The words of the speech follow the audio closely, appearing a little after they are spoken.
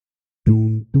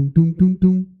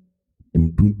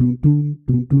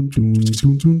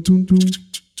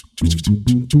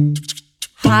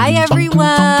Hi,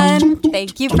 everyone.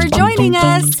 Thank you for joining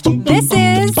us. This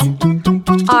is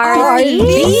Are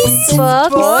these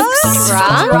books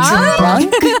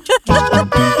drunk?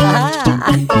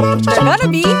 They're gonna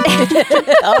be.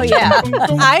 Oh, yeah.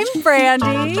 I'm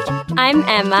Brandy. I'm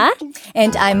Emma.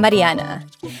 And I'm Mariana.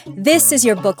 This is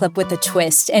your book club with a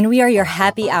twist, and we are your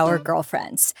happy hour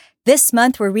girlfriends. This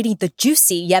month, we're reading the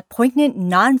juicy yet poignant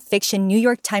nonfiction New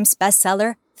York Times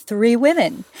bestseller, 3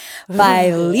 Women by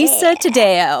Lisa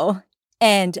Taddeo.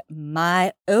 And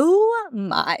my,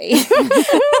 I've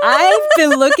been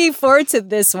looking forward to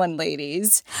this one,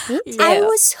 ladies. I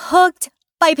was hooked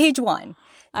by page 1.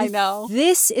 I know.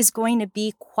 This is going to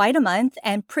be quite a month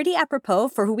and pretty apropos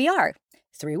for who we are.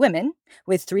 3 women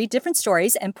with 3 different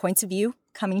stories and points of view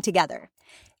coming together.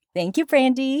 Thank you,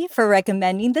 Brandy, for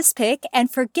recommending this pick and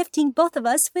for gifting both of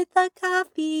us with a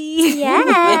copy.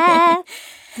 Yeah.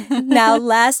 Now,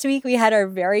 last week we had our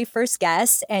very first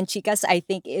guest, and chicas, I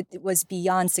think it was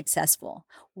beyond successful.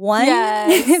 One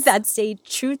that stayed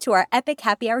true to our epic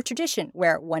happy hour tradition,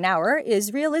 where 1 hour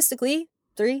is realistically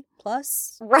 3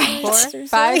 plus. Right. 4,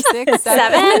 5, 6,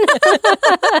 7.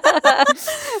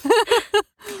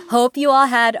 Hope you all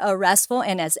had a restful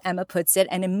and, as Emma puts it,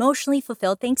 an emotionally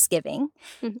fulfilled Thanksgiving.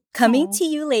 Coming to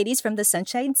you, ladies, from the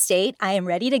Sunshine State, I am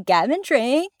ready to gab and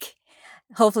drink.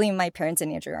 Hopefully my parents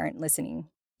and Andrew aren't listening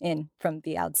in from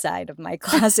the outside of my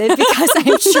closet because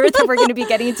I'm sure that we're going to be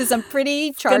getting into some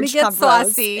pretty charged Gonna get convos.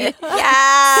 saucy.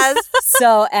 Yes.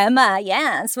 So, Emma,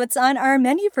 yes, what's on our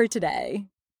menu for today?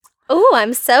 Oh,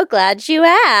 I'm so glad you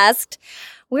asked.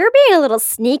 We're being a little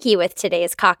sneaky with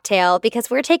today's cocktail because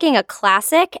we're taking a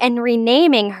classic and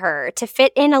renaming her to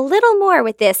fit in a little more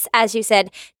with this, as you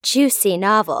said, juicy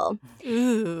novel.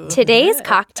 Ooh. Today's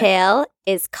cocktail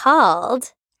is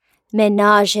called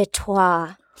Ménage à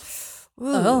Trois.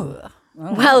 Ooh.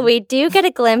 Well, we do get a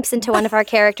glimpse into one of our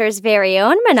characters' very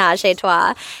own ménage à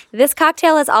trois. This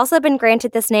cocktail has also been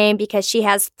granted this name because she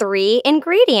has 3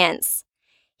 ingredients.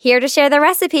 Here to share the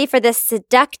recipe for this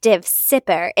seductive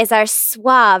sipper is our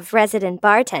suave resident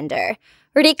bartender,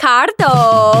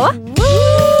 Ricardo.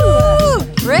 Woo!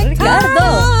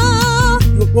 Ricardo!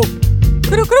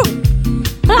 Kuru,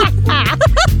 kuru.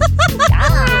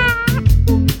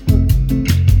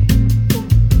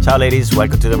 Ciao, ladies.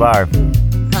 Welcome to the bar.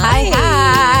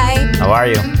 Hi. How are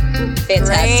you?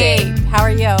 Fantastic. Great. How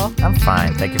are you? I'm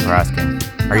fine. Thank you for asking.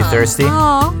 Are you thirsty?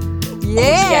 Oh,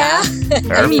 yeah.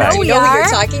 Perfect. You know who you're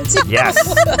talking to? Yes.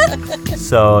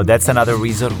 So that's another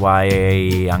reason why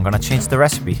I'm gonna change the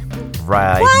recipe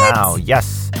right now.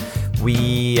 Yes.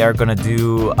 We are gonna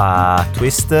do a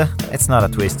twist. It's not a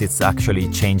twist, it's actually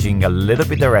changing a little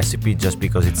bit the recipe just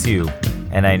because it's you.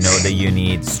 And I know that you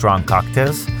need strong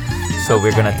cocktails. So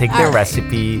we're gonna take the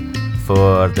recipe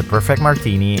for the perfect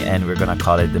martini and we're gonna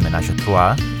call it the Ménage à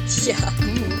Trois. Yeah.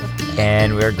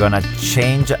 And we're gonna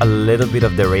change a little bit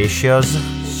of the ratios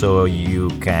so you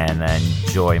can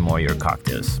enjoy more your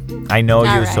cocktails. I know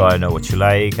you, so I know what you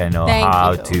like. I know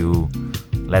how to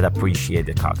let appreciate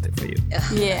the cocktail for you.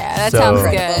 Yeah, that So- sounds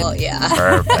Incredible, good. yeah.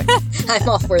 Perfect. I'm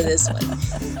all for this one.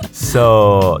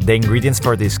 So the ingredients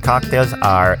for these cocktails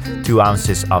are 2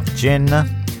 ounces of gin,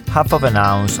 half of an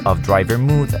ounce of dry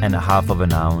vermouth, and half of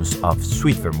an ounce of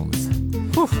sweet vermouth.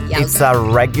 It's a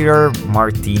regular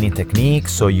martini technique,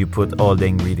 so you put all the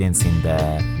ingredients in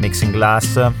the mixing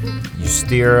glass, you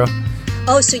stir,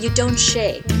 Oh, so you don't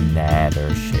shake.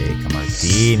 never shake a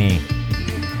martini.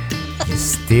 You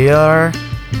stir,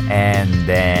 and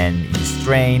then you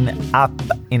strain up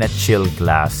in a chill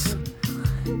glass.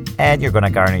 And you're gonna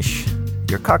garnish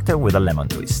your cocktail with a lemon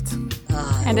twist.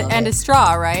 And a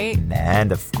straw, right?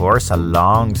 And of course, a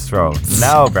long straw.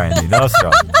 No, Brandy, no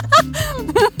straw.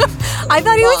 I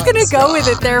thought he was Long going to go straw. with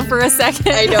it there for a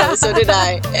second. I know, so did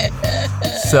I.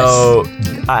 So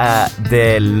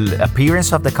the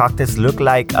appearance of the cocktails look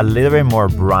like a little bit more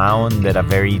brown than a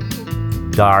very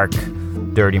dark,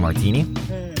 dirty martini.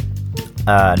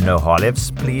 No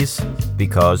olives, please,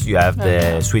 because you have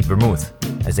the sweet vermouth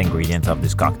as the ingredient of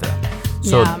this cocktail.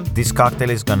 So this cocktail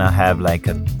is gonna have like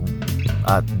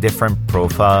a different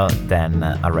profile than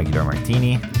a regular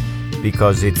martini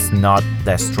because it's not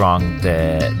that strong.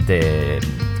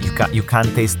 You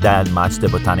can't taste that much the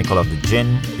botanical of the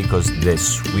gin because the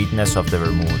sweetness of the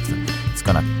vermouth is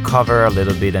gonna cover a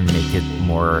little bit and make it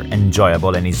more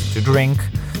enjoyable and easy to drink.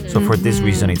 So for this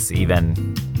reason, it's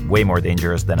even way more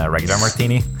dangerous than a regular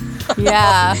martini.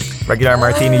 Yeah. Regular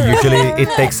martini usually it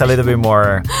takes a little bit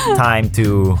more time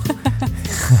to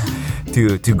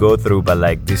go through, but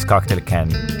like this cocktail can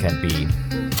be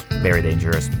very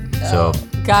dangerous. So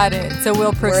Got it. So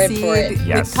we'll We're in for proceed it.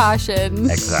 Yes. with caution.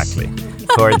 exactly.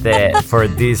 for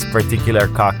this particular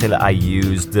cocktail, I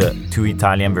used 2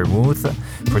 Italian vermouth.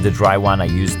 For the dry one, I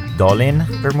used Dolin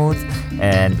vermouth,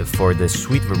 and for the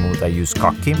sweet vermouth, I used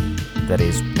Cocchi. That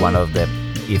is one of the,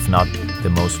 if not the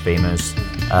most famous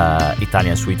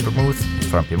Italian sweet vermouth. It's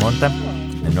from Piemonte,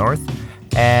 the north.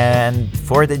 And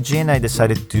for the gin, I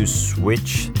decided to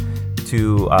switch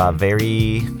to a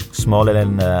very small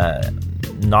and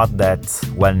not that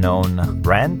well-known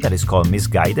brand that is called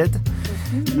Misguided.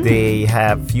 They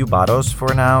have few bottles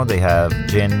for now. They have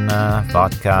gin,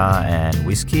 vodka, and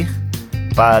whiskey,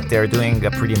 but they're doing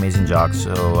a pretty amazing job.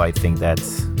 So I think that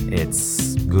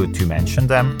it's good to mention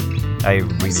them. I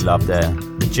really love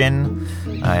the gin.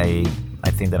 I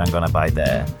think that I'm gonna buy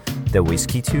the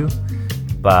whiskey too.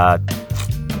 But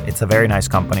it's a very nice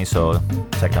company, so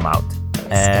check them out.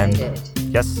 And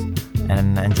yes,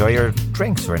 and enjoy your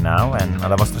drinks right now. And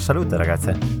alla vostra salute,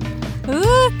 ragazze.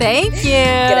 Ooh, thank you.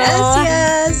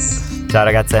 Gracias. Ciao,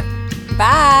 ragazze.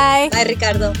 Bye. Bye,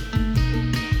 Ricardo.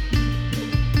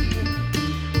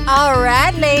 All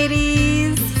right,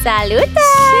 ladies. Salute!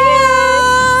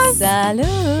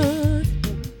 Salud.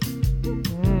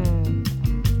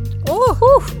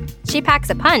 Ooh. She packs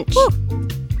a punch.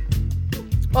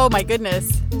 Oh, my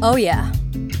goodness. Oh, yeah.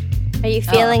 Are you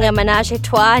feeling a menage a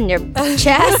trois in your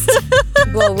chest?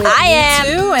 Well, with I you am.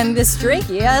 too, and this drink,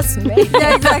 yes, maybe.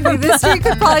 Yeah, exactly. This drink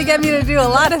could probably get me to do a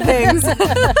lot of things.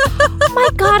 Oh my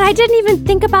God, I didn't even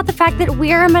think about the fact that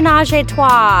we're a menage a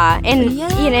trois in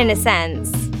a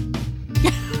sense.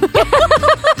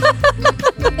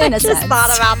 In a sense. Just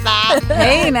thought about that.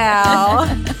 Hey, now.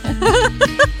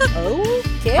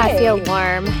 Okay. I feel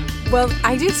warm. Well,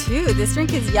 I do too. This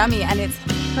drink is yummy and it's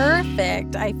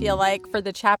perfect, I feel like, for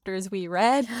the chapters we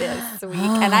read this week.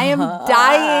 And I am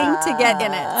dying to get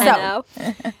in it. I So, know.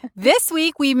 this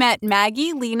week we met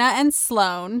Maggie, Lena, and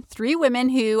Sloan, 3 women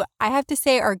who I have to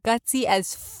say are gutsy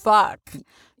as fuck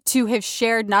to have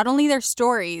shared not only their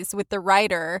stories with the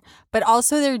writer, but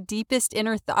also their deepest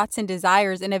inner thoughts and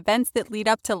desires and events that lead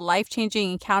up to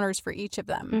life-changing encounters for each of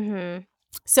them. Mm-hmm.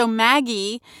 So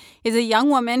Maggie is a young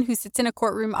woman who sits in a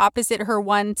courtroom opposite her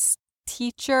once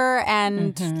teacher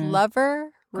and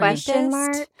lover, Question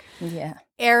rapist, mark? Yeah.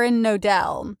 Aaron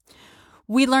Nodell.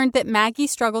 We learned that Maggie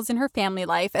struggles in her family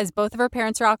life as both of her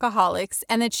parents are alcoholics,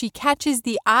 and that she catches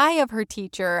the eye of her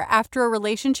teacher after a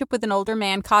relationship with an older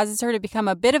man causes her to become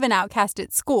a bit of an outcast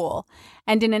at school.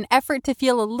 And in an effort to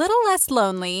feel a little less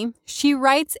lonely, she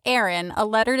writes Aaron a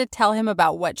letter to tell him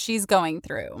about what she's going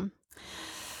through.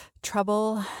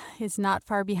 Trouble is not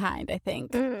far behind, I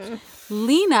think.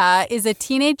 Lena is a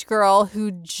teenage girl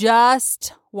who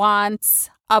just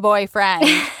wants a boyfriend.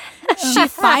 She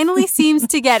finally seems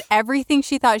to get everything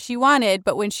she thought she wanted,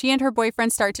 but when she and her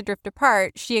boyfriend start to drift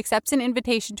apart, she accepts an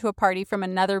invitation to a party from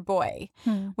another boy.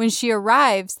 When she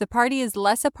arrives, the party is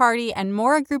less a party and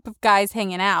more a group of guys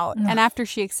hanging out. And after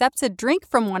she accepts a drink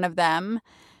from one of them,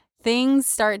 things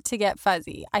start to get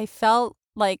fuzzy. I felt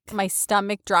like my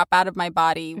stomach drop out of my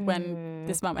body when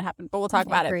this moment happened, but we'll talk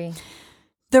about it.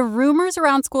 The rumors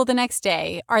around school the next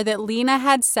day are that Lena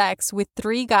had sex with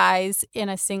 3 guys in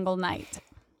a single night.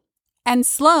 And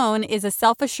Sloan is a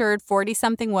self-assured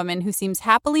 40-something woman who seems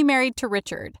happily married to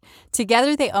Richard.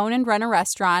 Together they own and run a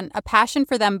restaurant, a passion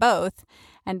for them both.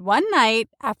 And one night,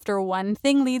 after one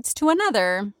thing leads to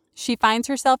another, she finds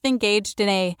herself engaged in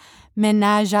a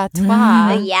menage a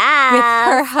trois Yeah. with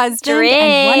her husband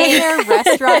and one of their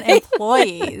restaurant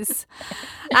employees.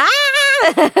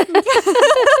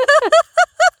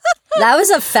 That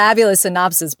was a fabulous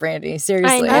synopsis, Brandy.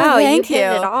 Seriously. I know. thank you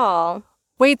hit you. it all.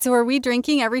 Wait, so are we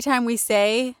drinking every time we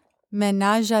say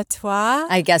menage a trois?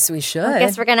 I guess we should. I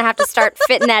guess we're going to have to start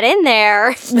fitting that in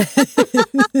there.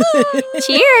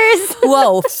 Cheers.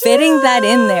 Whoa, fitting that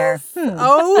in there.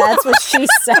 Oh, That's what she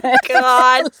said.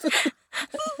 God.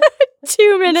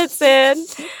 2 minutes in.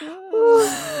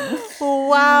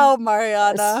 wow,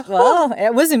 Mariana. Well,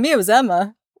 it wasn't me, it was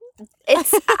Emma.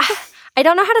 It's I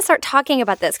don't know how to start talking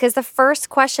about this because the first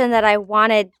question that I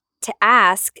wanted to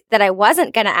ask that I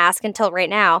wasn't going to ask until right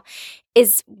now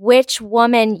is which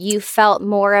woman you felt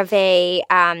more of a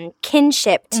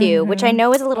kinship to, which I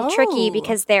know is a little tricky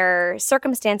because their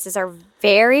circumstances are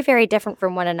very, very different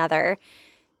from one another.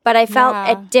 But I felt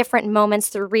at different moments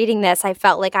through reading this, I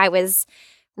felt like I was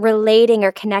relating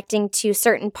or connecting to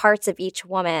certain parts of each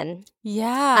woman.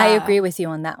 Yeah. I agree with you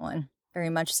on that one. Very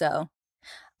much so.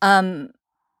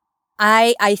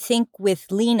 I think with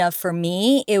Lena, for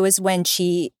me, it was when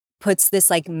she puts this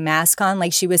like mask on,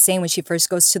 like she was saying when she first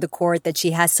goes to the court, that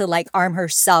she has to like arm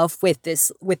herself with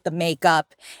the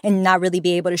makeup and not really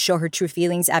be able to show her true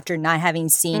feelings after not having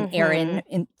seen Aaron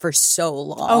for so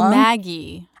long. Oh,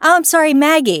 Maggie. Oh, I'm sorry,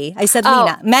 Maggie. I said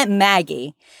Lena. Meant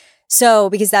Maggie. So,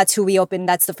 because that's who we open,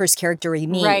 that's the first character we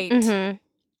meet. Right. Mm-hmm.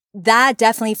 That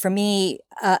definitely for me,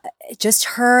 just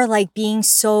her like being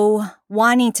so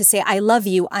wanting to say, I love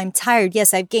you, I'm tired.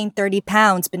 Yes, I've gained 30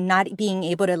 pounds, but not being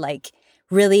able to like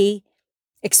really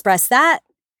express that.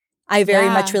 I very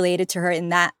much related to her in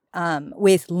that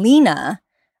with Lena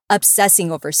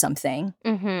obsessing over something.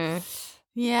 Mm-hmm.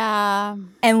 Yeah.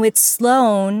 And with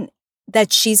Sloane,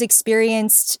 that she's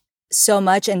experienced so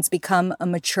much and's become a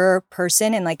mature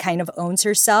person and like kind of owns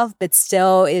herself, but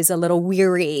still is a little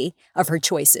weary of her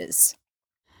choices.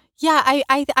 Yeah,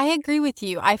 I agree with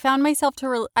you. I found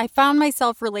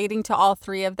myself relating to all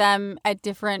three of them at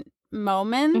different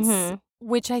moments,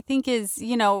 which I think is,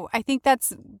 you know, I think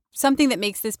that's something that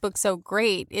makes this book so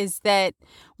great, is that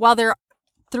while they're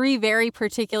three very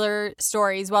particular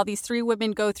stories, while these three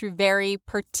women go through very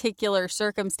particular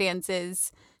circumstances,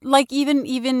 like even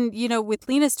you know, with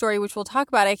Lena's story, which we'll talk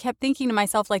about, I kept thinking to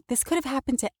myself, like, this could have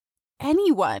happened to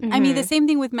anyone. I mean, the same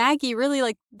thing with Maggie, really,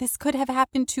 like, this could have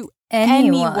happened to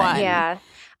anyone. Yeah.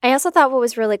 I also thought what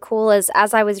was really cool is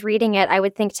as I was reading it, I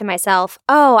would think to myself,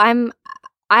 oh,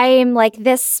 I'm like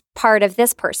this part of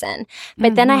this person.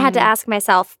 But then I had to ask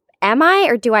myself, am I,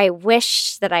 or do I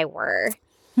wish that I were?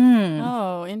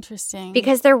 Oh, interesting.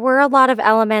 Because there were a lot of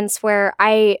elements where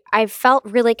I felt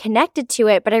really connected to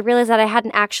it, but I realized that I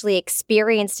hadn't actually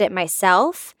experienced it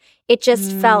myself. It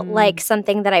just felt like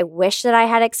something that I wish that I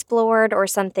had explored, or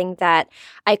something that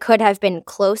I could have been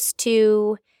close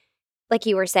to, like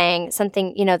you were saying,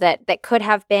 something, you know, that could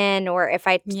have been, or if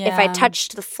I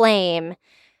touched the flame.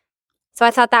 So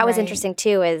I thought that was interesting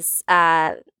too, is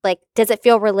like, does it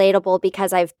feel relatable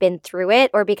because I've been through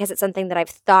it, or because it's something that I've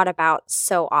thought about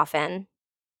so often?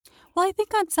 Well, I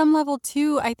think on some level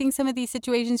too, I think some of these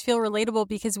situations feel relatable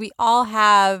because we all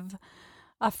have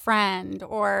a friend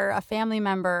or a family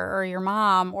member or your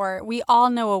mom, or we all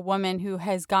know a woman who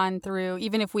has gone through,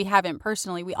 even if we haven't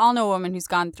personally, we all know a woman who's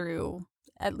gone through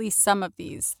at least some of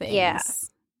these things. Yeah.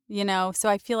 You know, so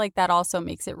I feel like that also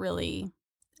makes it really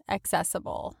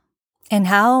accessible. And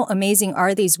how amazing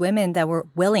are these women that were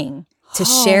willing to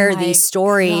share these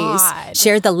stories,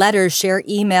 share the letters, share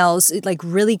emails, like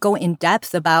really go in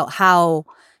depth about how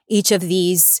each of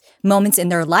these moments in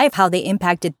their life, how they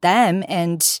impacted them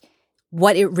and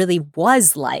what it really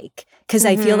was like. Because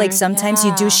I feel like sometimes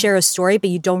you do share a story, but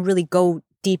you don't really go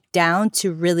deep down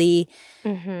to really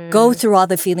go through all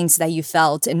the feelings that you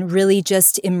felt and really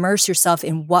just immerse yourself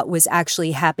in what was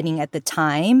actually happening at the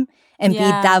time and be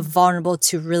that vulnerable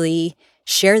to really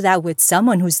share that with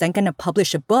someone who's then going to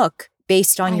publish a book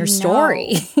based on your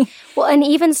story. Well, and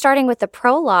even starting with the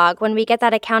prologue, when we get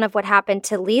that account of what happened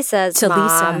to Lisa's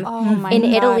mom in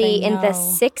Italy in the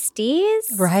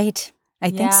 60s. Right. I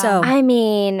think so. I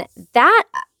mean, that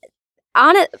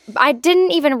I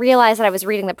didn't even realize that I was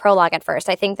reading the prologue at first.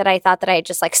 I think that I thought that I had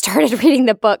just like started reading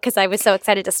the book because I was so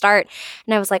excited to start.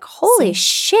 And I was like, holy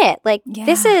shit, like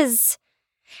this is...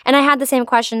 And I had the same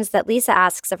questions that Lisa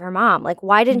asks of her mom. Like,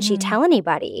 why didn't she tell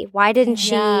anybody? Why didn't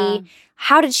she...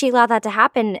 How did she allow that to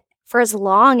happen for as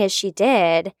long as she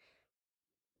did?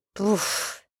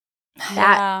 Oof.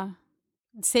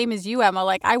 Same as you, Emma.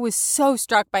 Like, I was so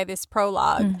struck by this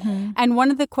prologue. And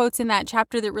one of the quotes in that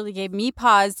chapter that really gave me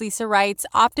pause, Lisa writes,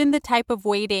 often the type of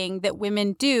waiting that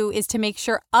women do is to make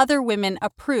sure other women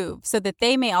approve so that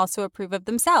they may also approve of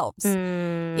themselves.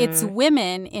 It's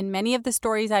women, in many of the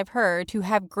stories I've heard, who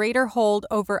have greater hold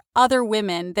over other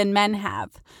women than men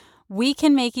have. We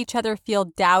can make each other feel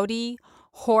dowdy,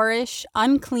 whorish,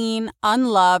 unclean,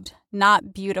 unloved,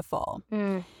 not beautiful.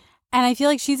 And I feel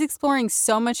like she's exploring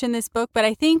so much in this book, but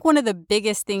I think one of the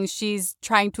biggest things she's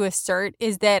trying to assert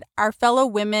is that our fellow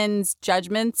women's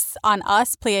judgments on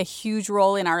us play a huge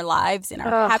role in our lives, in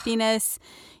our happiness,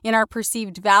 in our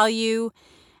perceived value.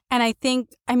 And I think,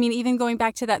 I mean, even going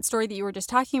back to that story that you were just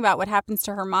talking about, what happens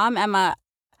to her mom, Emma,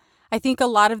 I think a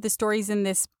lot of the stories in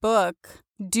this book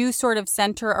do sort of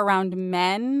center around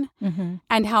men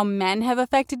and how men have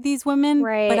affected these women.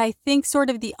 Right. But I think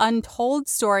sort of the untold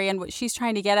story and what she's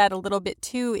trying to get at a little bit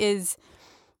too is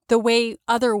the way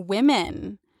other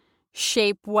women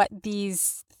shape what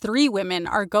these three women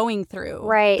are going through.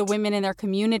 Right. The women in their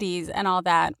communities and all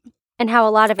that. And how a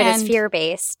lot of it is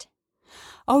fear-based.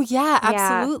 Oh, yeah,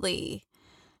 absolutely.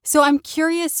 So I'm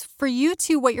curious for you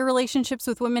two what your relationships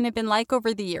with women have been like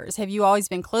over the years. Have you always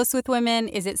been close with women?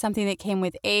 Is it something that came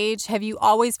with age? Have you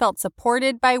always felt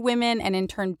supported by women and in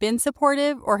turn been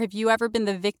supportive? Or have you ever been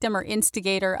the victim or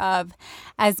instigator of,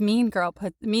 as Mean Girls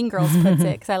puts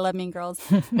it, because I love Mean Girls,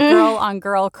 girl on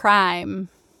girl crime?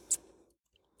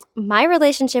 My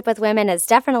relationship with women has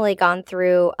definitely gone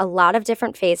through a lot of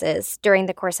different phases during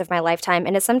the course of my lifetime.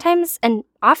 And it's sometimes and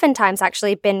oftentimes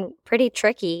actually been pretty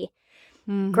tricky.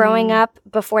 Growing up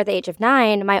before the age of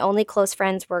 9, my only close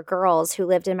friends were girls who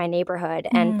lived in my neighborhood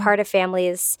and part of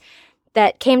families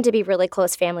that came to be really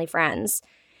close family friends.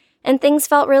 And things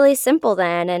felt really simple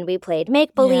then, and we played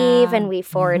make-believe, and we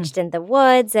foraged in the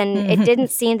woods, and it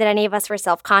didn't seem that any of us were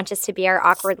self-conscious to be our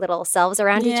awkward little selves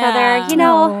around each other. You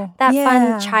know, that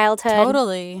fun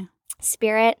childhood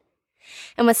spirit.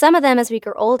 And with some of them, as we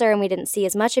grew older and we didn't see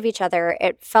as much of each other,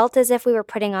 it felt as if we were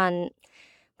putting on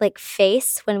like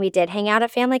face when we did hang out at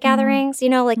family gatherings, you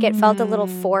know, like it felt a little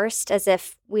forced, as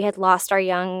if we had lost our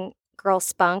young girl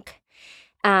spunk.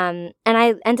 And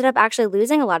I ended up actually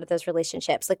losing a lot of those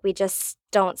relationships. Like we just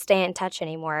don't stay in touch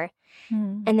anymore.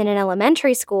 And then in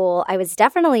elementary school, I was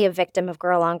definitely a victim of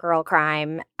girl on girl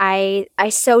crime. I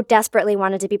so desperately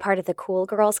wanted to be part of the cool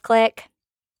girls clique.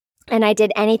 And I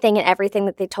did anything and everything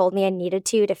that they told me I needed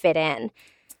to fit in.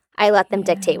 I let them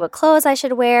dictate what clothes I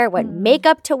should wear, what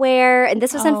makeup to wear. And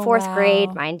this was in 4th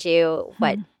grade, mind you,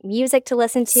 what music to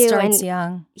listen to. Starts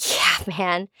young. Yeah,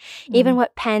 man. Even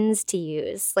what pens to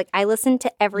use. Like I listened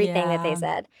to everything that they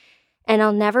said. And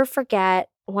I'll never forget,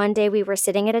 one day we were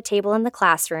sitting at a table in the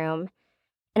classroom.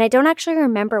 And I don't actually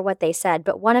remember what they said,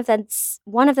 but one of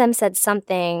them said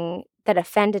something that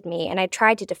offended me. And I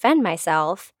tried to defend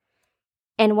myself.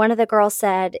 And one of the girls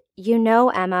said, "You know,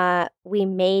 Emma, we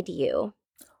made you."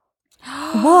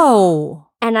 Whoa.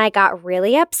 And I got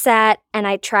really upset, and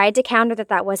I tried to counter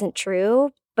that wasn't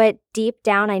true, but deep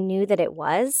down I knew that it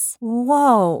was.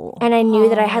 Whoa. And I knew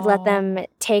that I had let them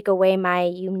take away my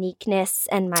uniqueness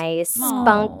and my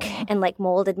spunk and like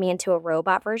molded me into a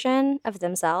robot version of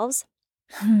themselves.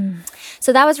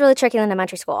 So that was really tricky in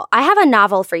elementary school. I have a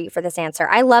novel for you for this answer.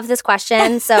 I love this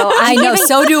question. So I know,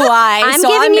 so do I. I'm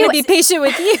going to be patient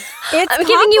with you. I'm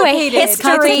giving you a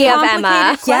history of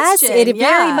Emma. Yes, it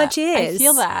very much is. I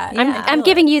feel that. I'm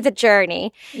giving you the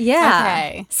journey. Yeah.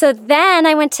 Okay. So then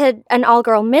I went to an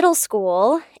all-girl middle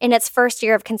school in its first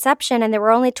year of conception, and there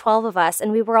were only 12 of us,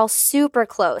 and we were all super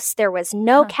close. There was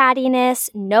no cattiness,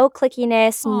 no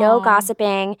clickiness, no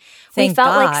gossiping. Thank we felt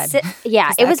God.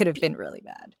 like, it was could have been really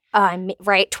bad.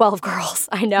 Right, 12 girls.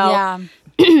 I know.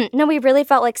 Yeah. No, we really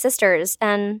felt like sisters,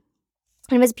 and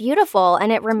it was beautiful,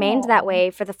 and it remained that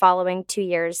way for the following 2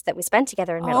 years that we spent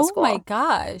together in middle school. Oh my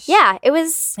gosh. Yeah, it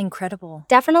was Incredible.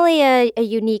 definitely a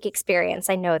unique experience.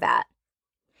 I know that.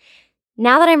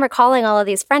 Now that I'm recalling all of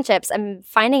these friendships, I'm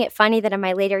finding it funny that in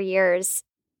my later years,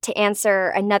 to answer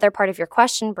another part of your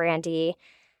question, Brandy,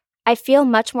 I feel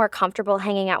much more comfortable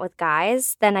hanging out with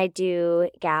guys than I do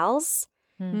gals.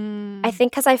 I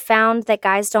think because I found that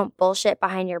guys don't bullshit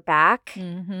behind your back.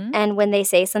 And when they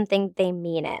say something, they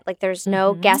mean it. Like there's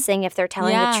no guessing if they're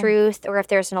telling the truth or if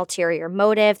there's an ulterior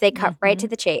motive. They cut right to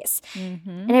the chase.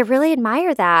 And I really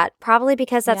admire that, probably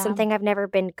because that's something I've never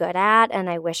been good at and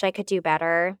I wish I could do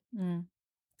better.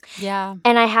 Yeah.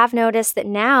 And I have noticed that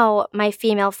now my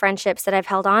female friendships that I've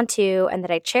held on to and that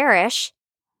I cherish,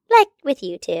 like with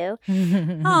you two,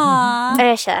 Aww.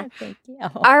 Arisha, Thank you.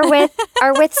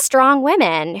 are with strong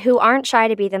women who aren't shy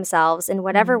to be themselves in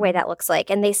whatever way that looks like,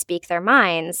 and they speak their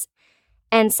minds.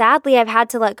 And sadly, I've had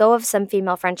to let go of some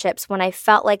female friendships when I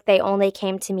felt like they only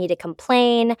came to me to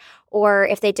complain, or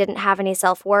if they didn't have any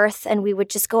self-worth, and we would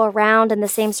just go around in the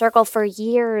same circle for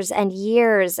years and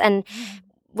years. And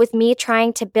with me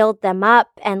trying to build them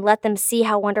up and let them see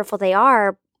how wonderful they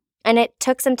are. And it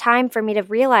took some time for me to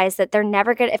realize that if they're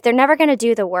never going to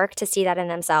do the work to see that in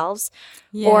themselves,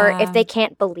 or if they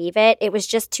can't believe it, it was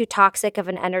just too toxic of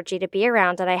an energy to be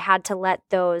around, and I had to let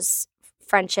those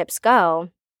friendships go.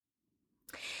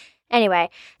 Anyway,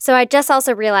 so I just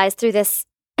also realized through this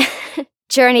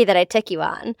journey that I took you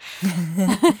on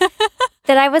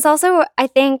that I was also, I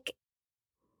think,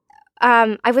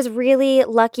 I was really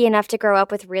lucky enough to grow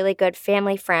up with really good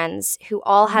family friends who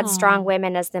all had strong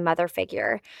women as the mother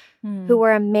figure, who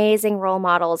were amazing role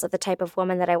models of the type of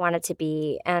woman that I wanted to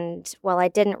be. And while I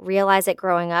didn't realize it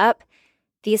growing up,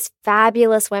 these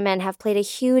fabulous women have played a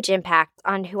huge impact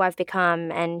on who I've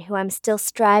become and who I'm still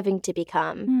striving to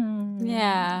become.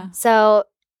 Yeah. So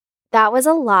that was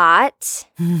a lot,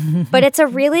 but it's a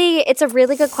really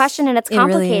good question, and it's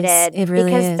complicated. It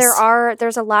really is. Because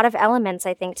there's a lot of elements,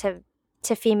 I think,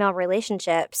 to female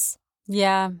relationships.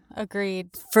 Yeah, agreed.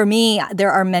 For me,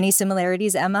 there are many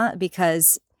similarities, Emma,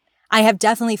 because I have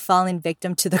definitely fallen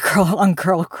victim to the girl on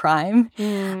girl crime.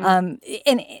 And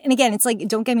again, it's like,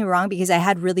 don't get me wrong, because I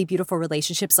had really beautiful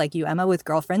relationships like you, Emma, with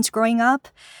girlfriends growing up,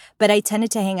 but I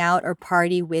tended to hang out or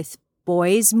party with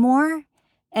boys more.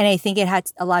 And I think it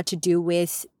had a lot to do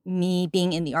with me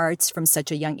being in the arts from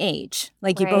such a young age.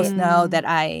 Like you both know that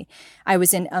I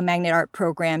was in a magnet art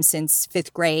program since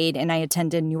 5th grade, and I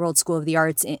attended New World School of the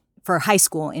Arts for high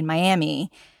school in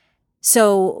Miami.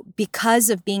 So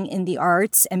because of being in the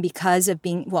arts and because of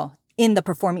being, well, in the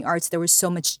performing arts, there was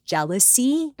so much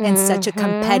jealousy and such a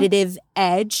competitive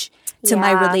edge to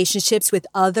my relationships with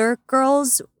other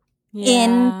girls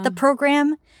in the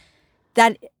program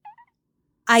that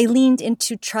I leaned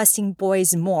into trusting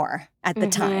boys more at the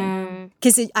time.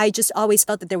 Because I just always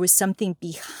felt that there was something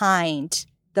behind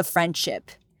the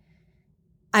friendship.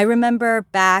 I remember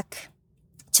back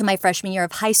to my freshman year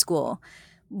of high school,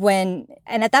 and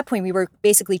at that point we were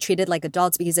basically treated like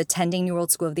adults because attending New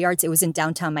World School of the Arts, it was in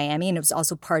downtown Miami and it was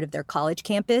also part of their college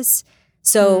campus.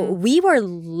 So we were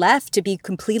left to be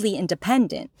completely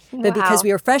independent. But because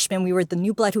we were freshmen, we were the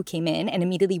new blood who came in, and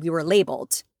immediately we were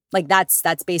labeled. Like that's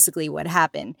basically what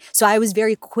happened. So I was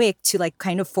very quick to like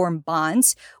kind of form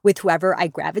bonds with whoever I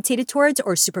gravitated towards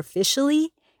or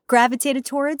superficially gravitated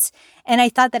towards. And I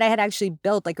thought that I had actually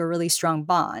built like a really strong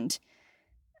bond.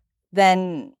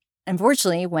 Then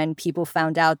unfortunately, when people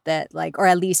found out that like, or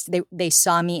at least they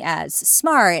saw me as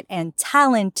smart and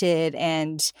talented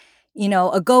and, you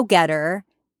know, a go-getter,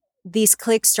 these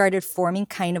cliques started forming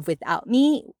kind of without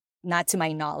me, not to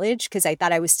my knowledge, because I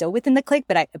thought I was still within the clique,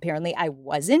 but apparently I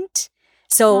wasn't.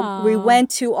 So we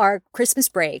went to our Christmas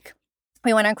break.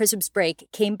 We went on Christmas break,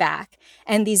 came back,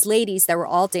 and these ladies that were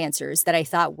all dancers that I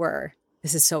thought were,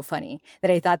 this is so funny,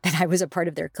 that I thought that I was a part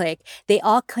of their clique, they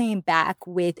all came back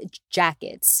with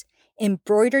jackets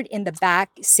embroidered in the back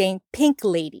saying Pink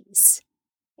Ladies.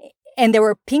 And there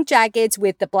were pink jackets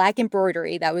with the black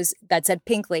embroidery that said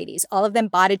Pink Ladies. All of them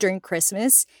bought it during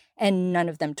Christmas, and none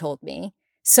of them told me.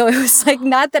 So it was like,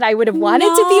 not that I would have wanted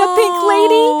to be a pink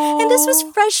lady. And this was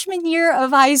freshman year of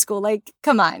high school. Like,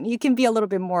 come on, you can be a little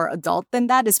bit more adult than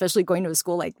that, especially going to a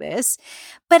school like this.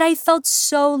 But I felt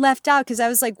so left out because I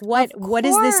was like, what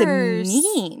does this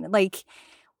mean? Like,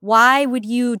 why would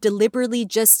you deliberately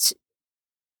just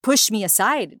push me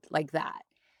aside like that?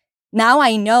 Now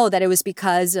I know that it was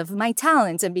because of my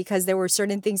talents and because there were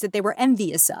certain things that they were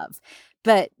envious of.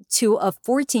 But to a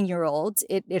 14-year-old,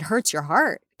 it hurts your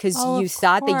heart because you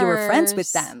thought that you were friends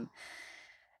with them.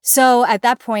 So at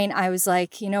that point, I was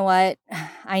like, you know what?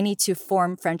 I need to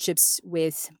form friendships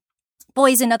with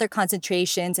boys in other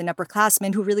concentrations and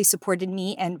upperclassmen who really supported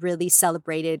me and really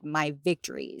celebrated my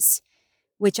victories,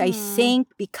 which I think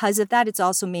because of that, it's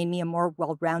also made me a more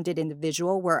well-rounded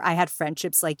individual where I had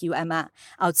friendships like you, Emma,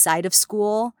 outside of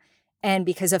school. And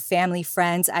because of family,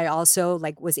 friends, I also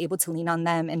like was able to lean on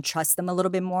them and trust them a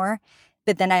little bit more.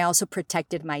 But then I also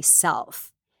protected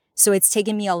myself. So it's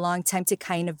taken me a long time to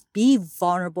kind of be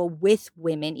vulnerable with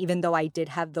women, even though I did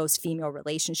have those female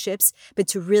relationships, but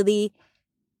to really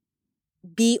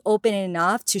be open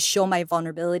enough to show my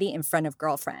vulnerability in front of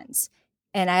girlfriends.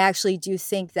 And I actually do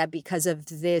think that because of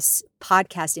this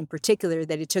podcast in particular,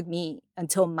 that it took me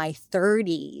until my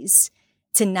 30s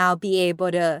to now be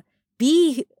able to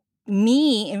be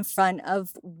me in front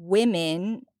of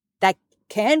women that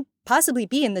can possibly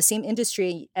be in the same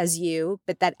industry as you,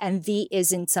 but that envy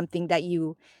isn't something that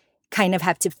you kind of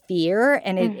have to fear,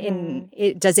 and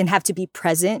it doesn't have to be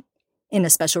present in a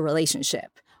special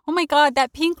relationship. Oh my God,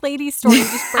 that Pink Lady story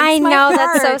just breaks I my know, heart,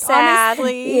 that's so sad.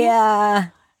 honestly. Yeah.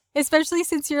 Especially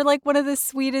since you're like one of the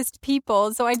sweetest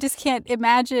people. So I just can't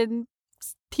imagine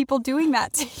people doing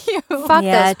that to you. Fuck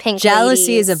those pink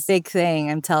jealousy ladies. is a big thing,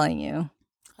 I'm telling you.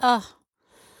 Ugh.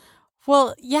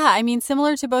 Well, yeah, I mean,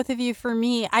 similar to both of you, for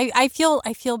me, I feel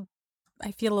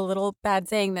a little bad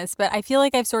saying this, but I feel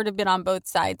like I've sort of been on both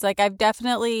sides. Like I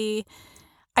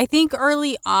think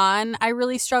early on, I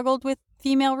really struggled with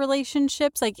female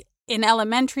relationships. Like in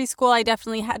elementary school, I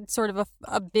definitely had sort of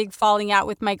a big falling out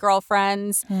with my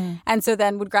girlfriends. And so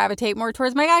then would gravitate more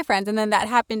towards my guy friends. And then that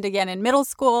happened again in middle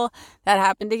school. That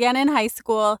happened again in high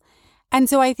school. And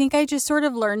so I think I just sort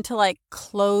of learned to like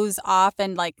close off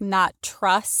and like not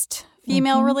trust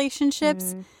female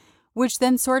relationships, which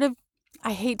then sort of,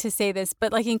 I hate to say this,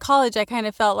 but like in college, I kind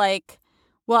of felt like,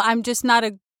 well, I'm just not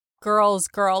a girl's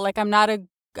girl. Like I'm not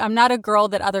a girl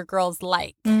that other girls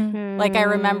like. Like I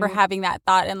remember having that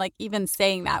thought and like even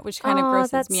saying that, which kind of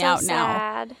grosses me out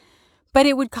now. But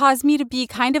it would cause me to be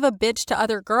kind of a bitch to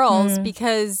other girls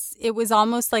because it was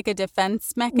almost like a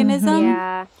defense mechanism.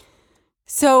 Yeah.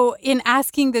 So in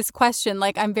asking this question,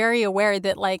 like, I'm very aware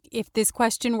that, like, if this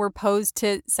question were posed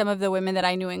to some of the women that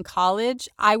I knew in college,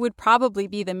 I would probably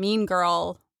be the mean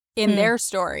girl in their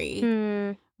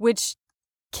story, which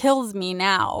kills me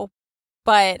now.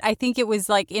 But I think it was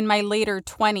like in my later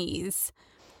 20s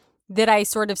that I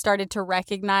sort of started to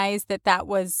recognize that that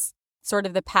was sort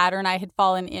of the pattern I had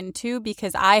fallen into,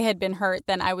 because I had been hurt,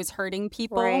 then I was hurting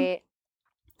people. Right.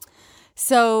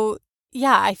 So,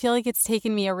 yeah, I feel like it's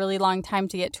taken me a really long time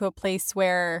to get to a place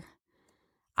where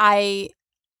I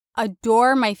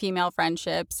adore my female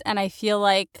friendships, and I feel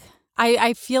like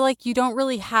you don't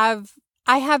really have.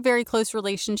 I have very close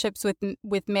relationships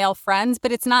with male friends,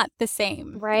 but it's not the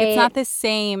same. Right. It's not the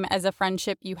same as a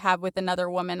friendship you have with another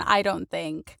woman, I don't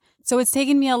think. So it's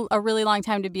taken me a really long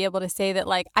time to be able to say that,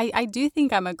 like, I do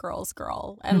think I'm a girl's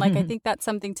girl. And, like, I think that's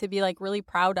something to be, like, really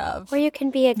proud of. Where you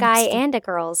can be a guy and a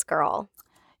girl's girl.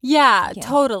 Yeah,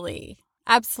 totally.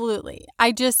 Absolutely.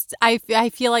 I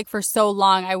feel like for so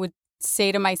long I would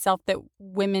say to myself that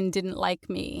women didn't like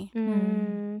me.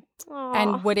 And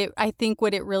I think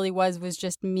what it really was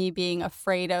just me being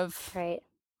afraid of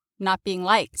not being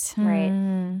liked.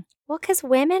 Right. Well, because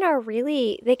women are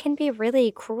they can be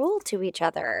really cruel to each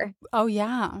other. Oh,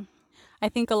 yeah. I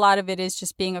think a lot of it is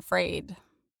just being afraid.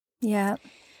 Yeah.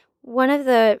 One of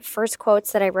the first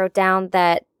quotes that I wrote down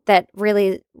that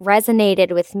really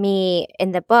resonated with me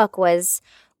in the book was,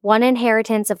 one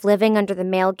inheritance of living under the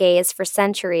male gaze for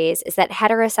centuries is that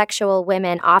heterosexual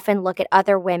women often look at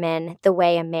other women the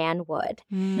way a man would.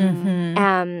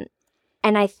 And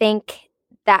I think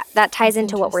that ties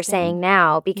into what we're saying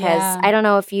now, because I don't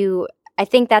know I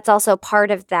think that's also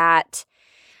part of that.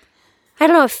 I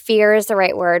don't know if fear is the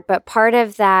right word, but part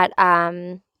of that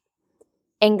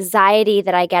anxiety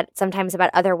that I get sometimes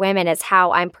about other women is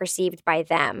how I'm perceived by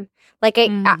them. Like,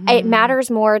 it matters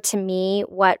more to me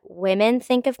what women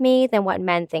think of me than what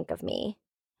men think of me.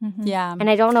 Yeah. And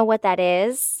I don't know what that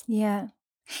is. Yeah.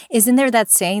 Isn't there that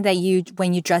saying that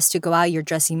when you dress to go out, you're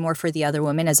dressing more for the other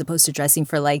woman as opposed to dressing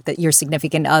for, like, your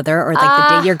significant other or, like,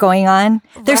 the date you're going on?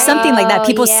 There's something like that.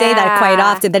 People say that quite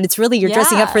often, that it's really you're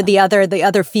dressing up for the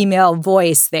other female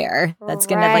voice there that's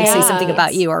going to, like, say something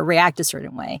about you or react a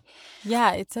certain way.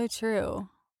 Yeah, it's so true.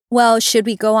 Well, should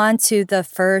we go on to the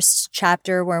first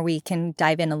chapter where we can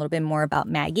dive in a little bit more about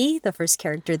Maggie, the first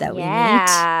character that we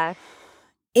meet?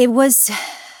 It was...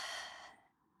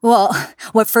 Well,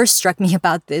 what first struck me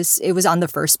about this, it was on the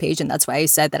first page, and that's why I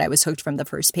said that I was hooked from the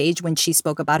first page when she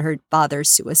spoke about her father's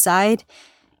suicide,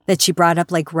 that she brought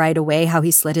up, like, right away how he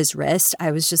slit his wrist.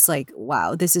 I was just like,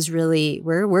 wow, this is really,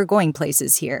 we're going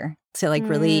places here to, like,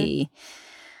 really...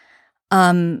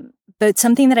 But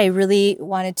something that I really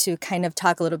wanted to kind of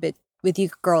talk a little bit with you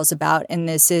girls about, and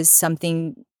this is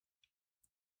something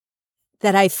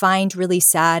that I find really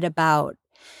sad about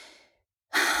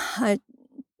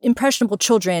impressionable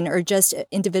children or just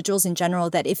individuals in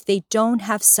general, that if they don't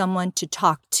have someone to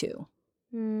talk to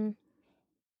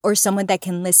or someone that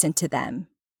can listen to them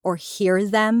or hear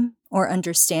them or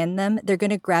understand them, they're going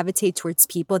to gravitate towards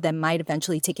people that might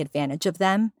eventually take advantage of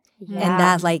them. Yeah. And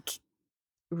that, like,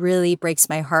 really breaks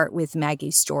my heart with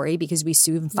Maggie's story, because we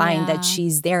soon find that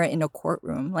she's there in a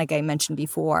courtroom, like I mentioned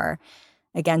before,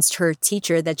 against her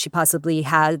teacher that she possibly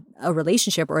had a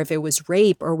relationship, or if it was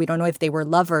rape, or we don't know if they were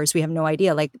lovers. We have no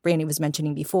idea, like Brandy was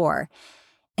mentioning before.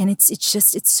 And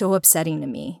it's so upsetting to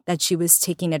me that she was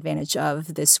taken advantage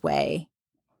of this way.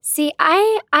 See,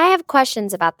 I have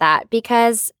questions about that,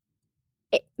 because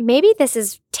maybe this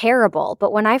is terrible,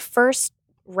 but when I first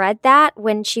read that,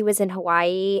 when she was in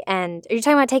Hawaii, and are you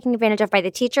talking about taking advantage of by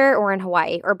the teacher or in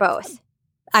Hawaii, or both?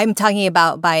 I'm talking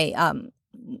about by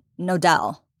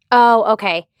Nodell. Oh,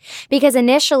 okay. Because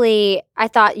initially I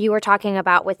thought you were talking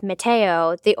about with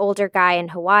Mateo, the older guy in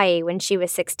Hawaii, when she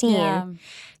was 16. Yeah.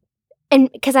 And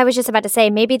because I was just about to say,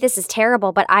 maybe this is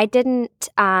terrible, but I didn't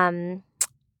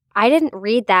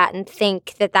read that and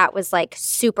think that was, like,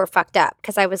 super fucked up,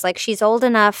 because I was like, she's old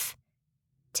enough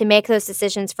to make those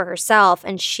decisions for herself,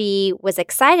 and she was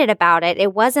excited about it.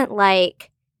 It wasn't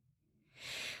like,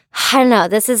 I don't know,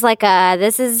 this is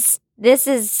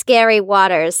scary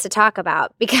waters to talk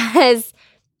about, because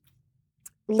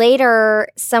later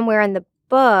somewhere in the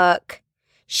book,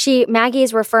 Maggie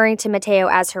is referring to Mateo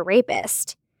as her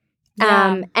rapist.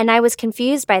 And I was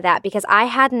confused by that, because I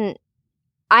hadn't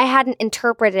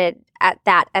interpreted at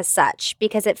that as such,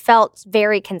 because it felt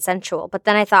very consensual. But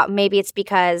then I thought maybe it's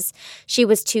because she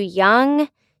was too young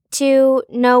to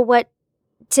know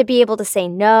to be able to say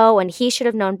no, and he should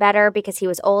have known better because he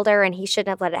was older and he shouldn't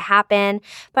have let it happen.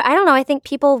 But I don't know. I think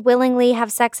people willingly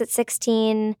have sex at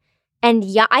 16 And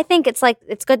yeah, I think it's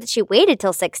good that she waited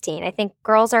till 16. I think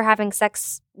girls are having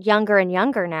sex younger and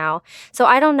younger now. So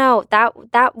I don't know.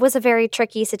 That was a very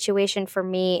tricky situation for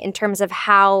me in terms of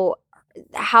how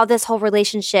this whole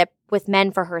relationship with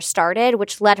men for her started,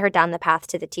 which led her down the path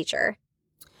to the teacher.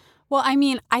 Well, I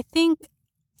mean, I think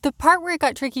the part where it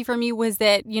got tricky for me was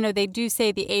that, they do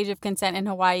say the age of consent in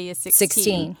Hawaii is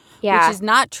 16. Yeah. Which is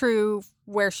not true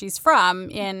where she's from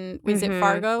was it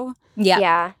Fargo? Yeah.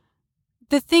 Yeah.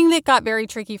 The thing that got very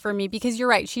tricky for me, because you're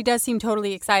right, she does seem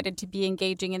totally excited to be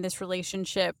engaging in this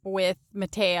relationship with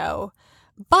Mateo.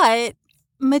 But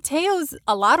Mateo's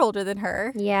a lot older than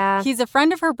her. Yeah. He's a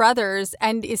friend of her brother's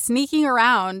and is sneaking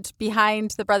around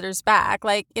behind the brother's back.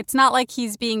 Like, it's not like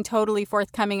he's being totally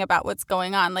forthcoming about what's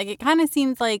going on. Like, it kind of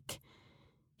seems like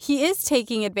he is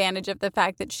taking advantage of the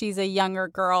fact that she's a younger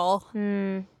girl.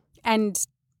 Mm. And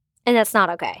that's not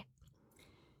okay.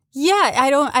 Yeah, I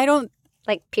don't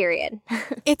like, period.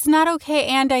 It's not okay.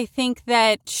 And I think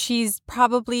that she's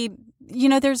probably,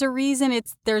 there's a reason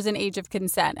there's an age of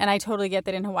consent. And I totally get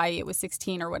that in Hawaii it was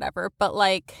 16 or whatever. But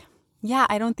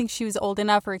I don't think she was old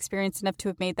enough or experienced enough to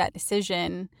have made that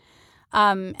decision.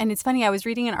 And it's funny, I was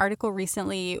reading an article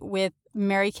recently with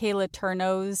Mary Kay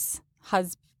Letourneau's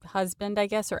husband, I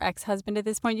guess, or ex-husband at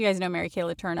this point. You guys know Mary Kay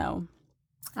Letourneau.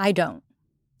 I don't.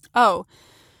 Oh,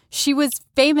 she was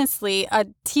famously a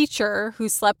teacher who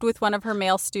slept with one of her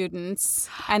male students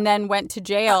and then went to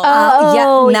jail.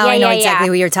 Now I know exactly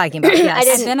what you're talking about. Yes. I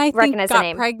didn't and then I think recognize the got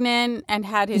name. pregnant and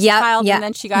had his child, and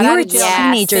then she got we out were of jail.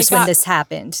 teenagers when this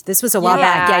happened. This was a while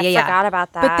back. I forgot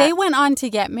about that. But they went on to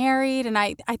get married, and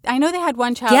I know they had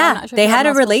one child. I'm Yeah, not sure they if had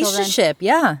a multiple children. relationship.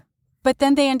 Yeah. But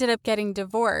then they ended up getting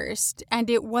divorced, and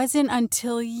it wasn't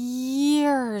until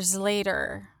years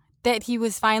later that he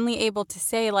was finally able to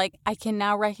say, I can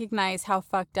now recognize how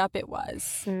fucked up it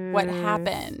was, what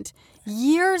happened,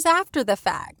 years after the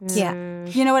fact. Yeah.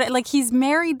 You know what? He's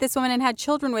married this woman and had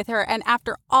children with her, and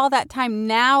after all that time,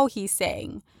 now he's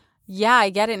saying, yeah, I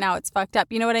get it now, it's fucked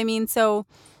up. You know what I mean? So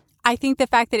I think the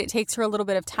fact that it takes her a little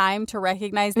bit of time to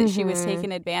recognize that she was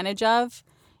taken advantage of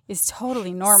is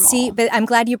totally normal. See, but I'm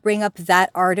glad you bring up that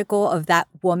article of that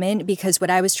woman, because what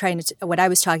I was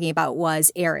talking about was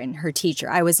Erin, her teacher.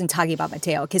 I wasn't talking about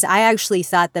Mateo, because I actually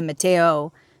thought that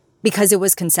Mateo, because it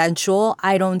was consensual,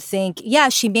 I don't think,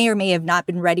 she may or may have not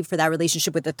been ready for that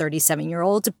relationship with the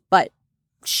 37-year-old, but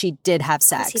she did have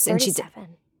sex. Was he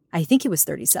 37? I think he was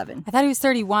 37. I thought he was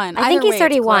 31. I think he's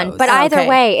 31, but either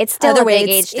way, it's still a big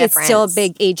age difference. It's still a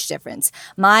big age difference.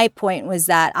 My point was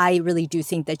that I really do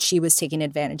think that she was taken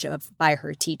advantage of by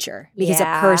her teacher, because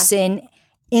a person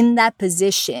in that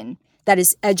position that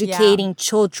is educating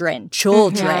children,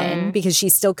 because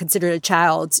she's still considered a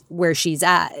child where she's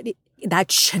at,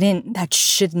 that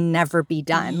should never be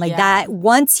done. That,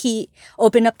 once he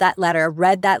opened up that letter,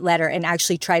 read that letter, and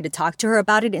actually tried to talk to her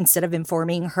about it instead of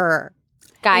informing her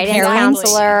guidance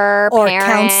counselor,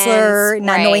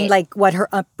 not knowing what her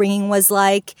upbringing was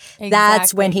like. Exactly.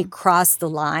 That's when he crossed the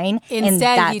line.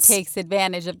 Instead, he takes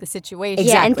advantage of the situation.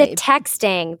 Yeah, and the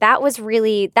texting, that was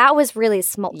really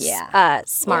smarmy.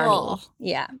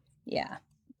 Yeah.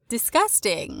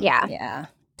 Disgusting. Yeah.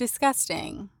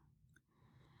 Disgusting.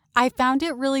 I found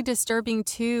it really disturbing,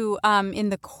 too, in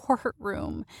the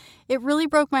courtroom. It really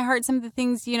broke my heart. Some of the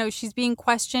things, she's being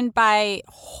questioned by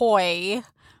Hoy,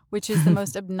 which is the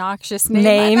most obnoxious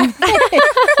name.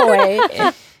 Hoy.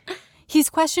 He's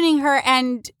questioning her,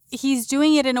 and he's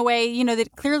doing it in a way,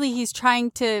 that clearly he's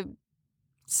trying to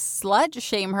slut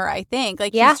shame her, I think.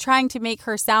 He's trying to make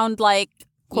her sound like,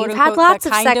 quote You've unquote, had lots the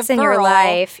of kind sex of in your girl.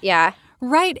 life. Yeah.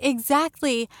 Right,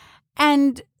 exactly.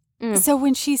 And so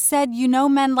when she said,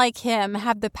 men like him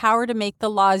have the power to make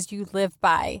the laws you live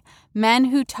by. Men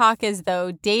who talk as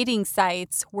though dating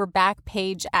sites were back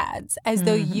page ads, as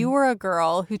though you were a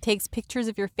girl who takes pictures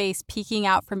of your face peeking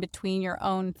out from between your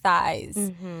own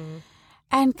thighs.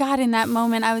 And God, in that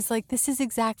moment, I was like, this is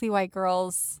exactly why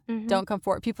girls don't come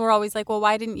forward. People are always like, well,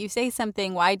 why didn't you say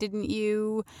something? Why didn't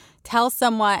you tell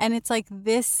someone? And it's like,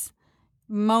 this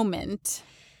moment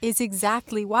is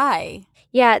exactly why.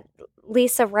 Yeah.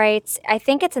 Lisa writes, I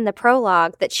think it's in the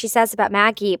prologue that she says about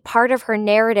Maggie, part of her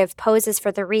narrative poses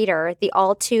for the reader the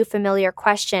all too familiar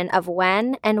question of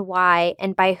when and why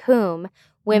and by whom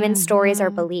women's stories are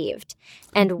believed,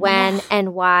 and when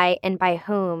and why and by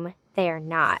whom they are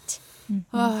not.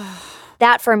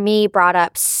 That, for me, brought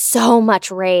up so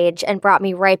much rage and brought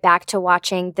me right back to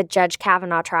watching the Judge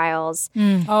Kavanaugh trials.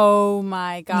 Oh,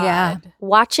 my God. Yeah.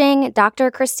 Watching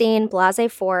Dr. Christine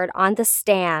Blasey Ford on the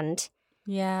stand.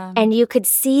 Yeah. And you could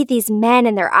see these men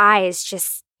in their eyes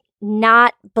just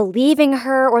not believing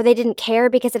her, or they didn't care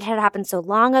because it had happened so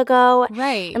long ago.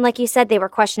 Right. And like you said, they were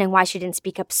questioning why she didn't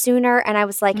speak up sooner. And I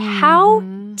was like, how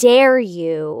dare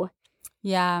you?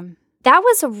 Yeah. That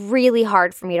was really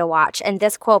hard for me to watch. And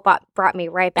this quote brought me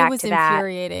right back to that. It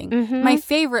was infuriating. My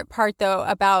favorite part, though,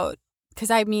 because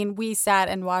I mean, we sat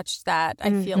and watched that. I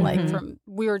feel like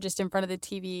we were just in front of the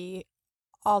TV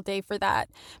all day for that.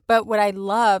 But what I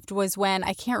loved was when,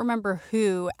 I can't remember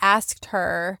who asked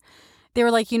her, they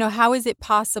were like, how is it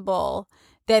possible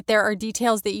that there are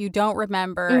details that you don't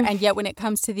remember, and yet when it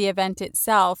comes to the event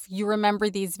itself, you remember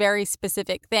these very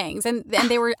specific things? And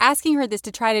they were asking her this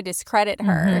to try to discredit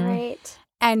her. Right.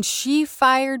 And she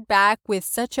fired back with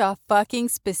such a fucking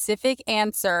specific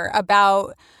answer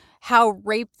about how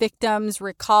rape victims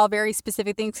recall very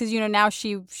specific things. Because, now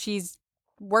she's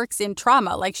works in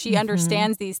trauma. Like, she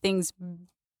understands these things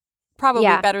probably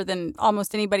better than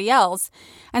almost anybody else.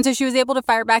 And so she was able to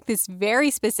fire back this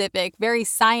very specific, very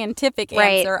scientific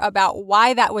answer about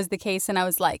why that was the case. And I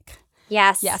was like,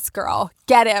 yes, girl,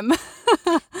 get him.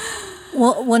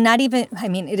 Well, not even, I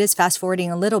mean, it is fast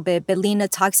forwarding a little bit, but Lena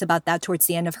talks about that towards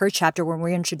the end of her chapter when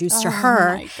we're introduced to her.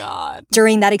 Oh, my God.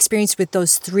 During that experience with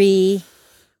those 3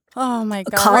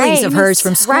 colleagues of hers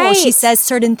from school. Right. She says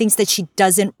certain things that she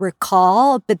doesn't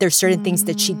recall, but there's certain things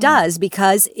that she does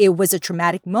because it was a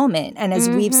traumatic moment. And as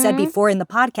we've said before in the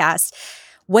podcast,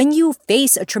 when you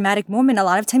face a traumatic moment, a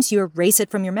lot of times you erase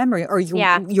it from your memory, or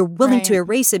you're willing to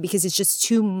erase it because it's just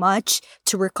too much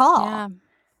to recall. Yeah.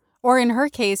 Or in her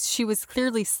case, she was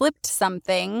clearly slipped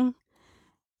something.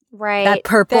 Right. That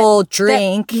purple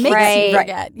drink. That makes you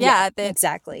forget. Yeah, that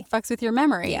exactly. fucks with your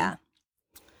memory. Yeah.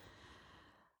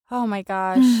 Oh, my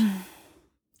gosh.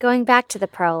 Going back to the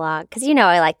prologue, because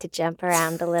I like to jump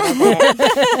around a little bit.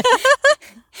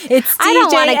 It's DJ I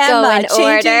don't want to go Emma in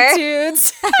order.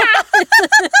 tunes.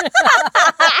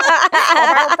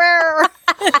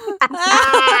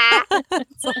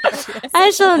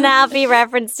 I shall now be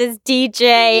referenced as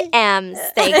DJ M's.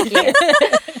 Thank you.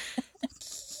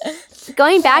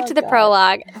 Going back to the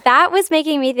prologue, that was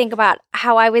making me think about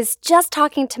how I was just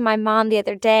talking to my mom the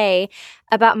other day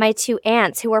about my 2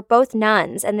 aunts who are both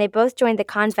nuns, and they both joined the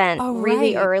convent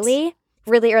really early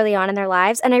on in their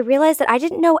lives. And I realized that I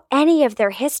didn't know any of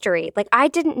their history. Like, I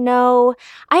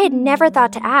had never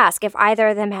thought to ask if either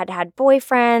of them had had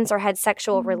boyfriends or had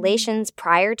sexual relations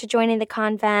prior to joining the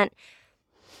convent.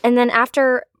 And then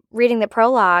after reading the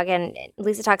prologue, and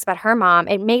Lisa talks about her mom,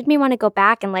 it made me want to go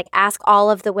back and ask all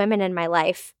of the women in my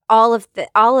life, all of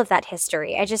that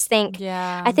history. I just think,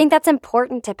 I think that's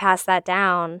important to pass that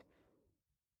down.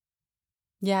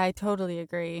 Yeah, I totally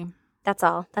agree. That's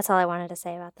all I wanted to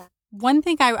say about that. One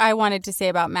thing I wanted to say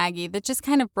about Maggie that just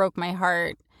kind of broke my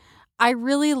heart, I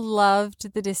really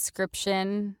loved the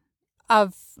description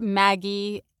of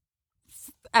Maggie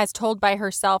as told by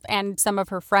herself and some of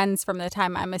her friends from the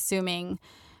time, I'm assuming.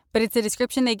 But it's a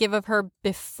description they give of her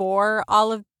before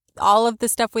all of the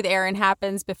stuff with Aaron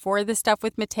happens, before the stuff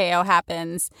with Mateo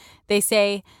happens. They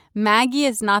say, Maggie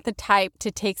is not the type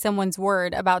to take someone's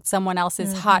word about someone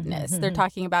else's hotness. They're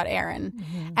talking about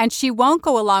Aaron. And she won't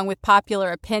go along with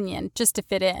popular opinion just to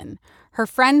fit in. Her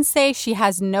friends say she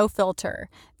has no filter.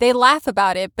 They laugh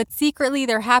about it, but secretly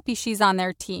they're happy she's on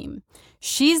their team.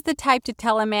 She's the type to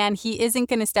tell a man he isn't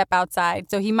going to step outside,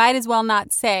 so he might as well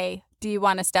not say, do you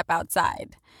want to step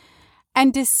outside?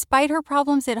 And despite her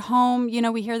problems at home,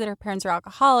 we hear that her parents are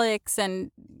alcoholics, and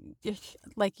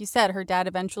like you said, her dad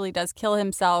eventually does kill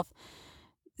himself.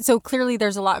 So clearly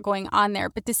there's a lot going on there.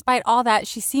 But despite all that,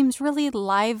 she seems really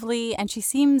lively, and she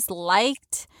seems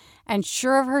liked and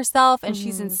sure of herself, and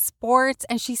she's in sports,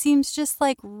 and she seems just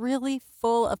really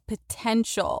full of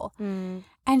potential.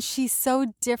 And she's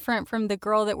so different from the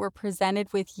girl that we're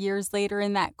presented with years later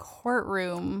in that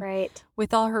courtroom. Right.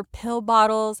 With all her pill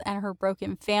bottles and her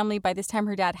broken family. By this time,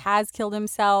 her dad has killed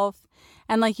himself.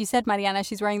 And like you said, Mariana,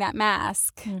 she's wearing that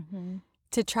mask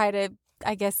to try to,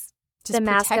 I guess, just the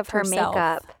mask of her herself.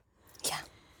 makeup. Yeah.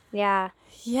 Yeah.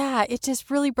 Yeah, it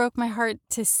just really broke my heart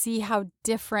to see how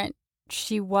different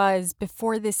she was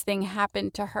before this thing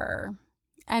happened to her.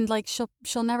 And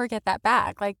she'll never get that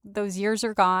back. Those years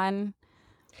are gone.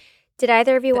 Did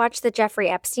either of you watch the Jeffrey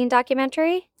Epstein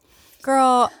documentary?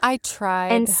 Girl, I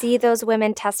tried. And see those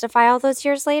women testify all those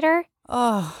years later?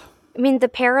 Oh. I mean, the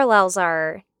parallels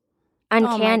are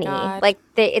uncanny. Oh my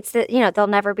God. They'll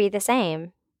never be the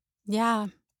same. Yeah.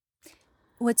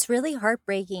 What's really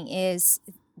heartbreaking is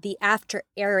the after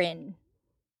Aaron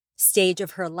stage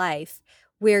of her life,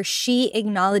 where she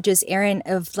acknowledges Aaron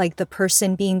of the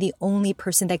person being the only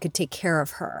person that could take care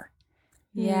of her.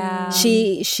 Yeah.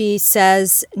 She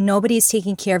says nobody's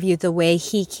taking care of you the way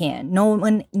he can.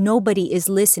 Nobody is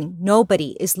listening.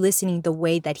 Nobody is listening the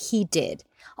way that he did.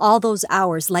 All those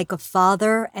hours, like a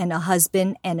father and a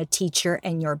husband and a teacher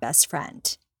and your best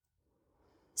friend.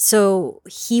 So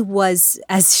he was,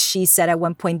 as she said at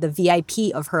one point, the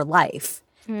VIP of her life.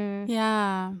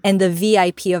 Yeah. And the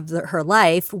VIP of her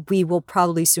life, we will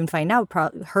probably soon find out,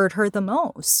 hurt her the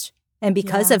most. And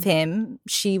because of him,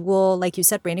 she will, like you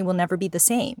said, Brandy, will never be the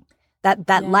same.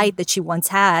 That light that she once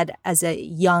had as a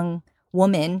young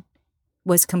woman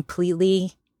was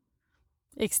completely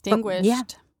extinguished. Yeah.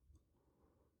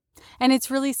 And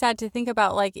it's really sad to think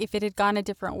about, like, if it had gone a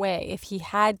different way, if he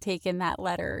had taken that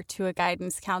letter to a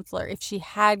guidance counselor, if she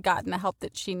had gotten the help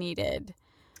that she needed.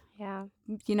 Yeah.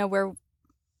 You know, where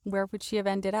would she have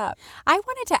ended up? I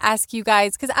wanted to ask you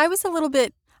guys, because I was a little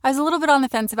bit on the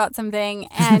fence about something,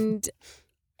 and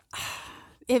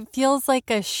it feels like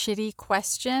a shitty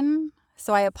question.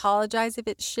 So I apologize if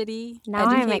it's shitty. Now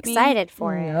I'm excited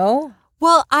for it. No.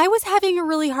 Well, I was having a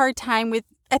really hard time with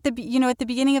at the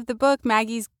beginning of the book,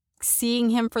 Maggie's seeing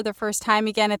him for the first time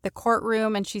again at the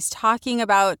courtroom, and she's talking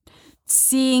about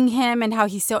seeing him and how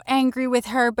he's so angry with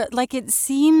her, but like it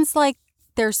seems like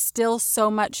there's still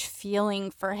so much feeling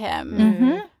for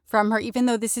him from her, even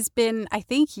though this has been, I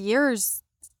think, years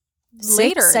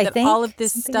later that all of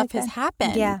this stuff has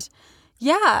happened.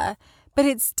 Yeah. But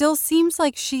it still seems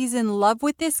like she's in love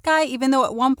with this guy, even though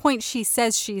at one point she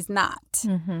says she's not.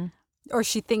 Or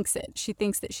she thinks it. She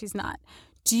thinks that she's not.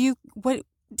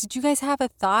 Did you guys have a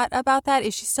thought about that?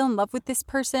 Is she still in love with this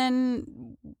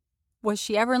person? Was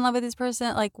she ever in love with this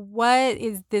person? Like, what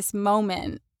is this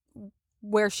moment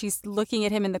where she's looking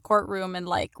at him in the courtroom and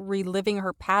like reliving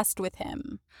her past with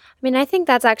him? I mean, I think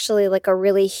that's actually like a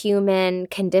really human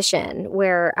condition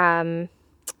where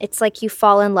it's like you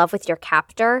fall in love with your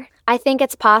captor. I think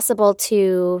it's possible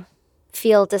to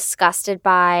feel disgusted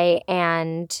by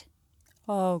and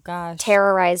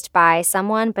terrorized by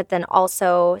someone, but then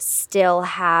also still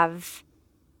have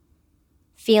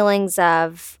feelings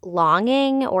of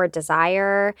longing or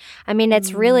desire. I mean,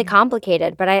 it's really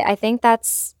complicated, but I think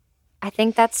that's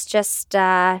just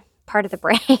part of the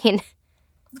brain.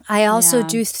 I also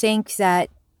do think that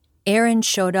Aaron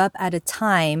showed up at a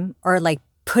time, or like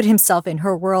put himself in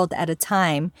her world at a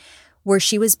time where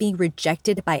she was being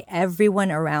rejected by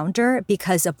everyone around her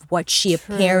because of what she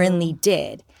apparently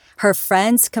did. Her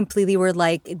friends completely were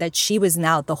like that she was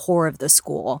now the whore of the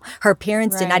school. Her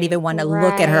parents did not even want to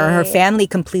look at her. Her family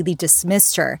completely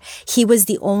dismissed her. He was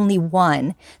the only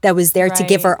one that was there to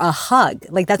give her a hug.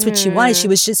 Like that's what she wanted.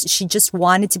 She just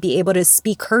wanted to be able to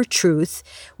speak her truth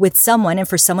with someone and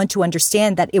for someone to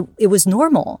understand that it was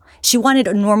normal. She wanted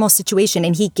a normal situation,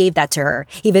 and he gave that to her,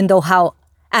 even though how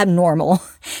abnormal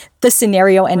the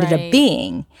scenario ended up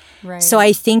being. So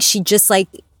I think she just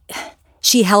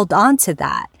she held on to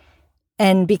that.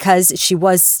 And because she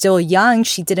was still young,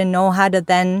 she didn't know how to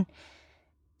then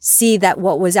see that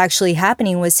what was actually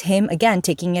happening was him, again,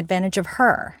 taking advantage of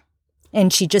her.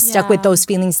 And she just stuck with those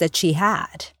feelings that she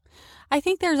had. I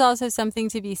think there's also something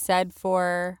to be said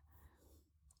for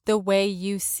the way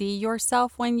you see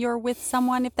yourself when you're with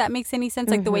someone, if that makes any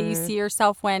sense. Like the way you see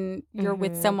yourself when you're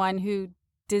with someone who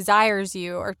desires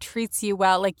you or treats you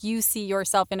well, like you see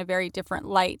yourself in a very different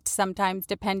light sometimes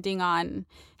depending on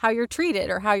how you're treated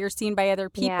or how you're seen by other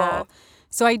people.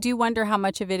 So I do wonder how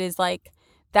much of it is like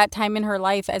that time in her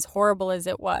life, as horrible as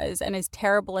it was and as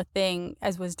terrible a thing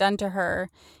as was done to her,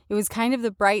 it was kind of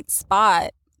the bright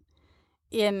spot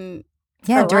in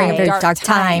during a very dark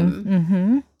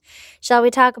time. Shall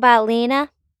we talk about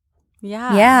Lena?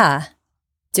 Yeah.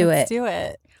 Let's do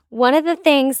it. One of the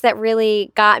things that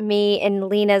really got me in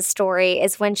Lena's story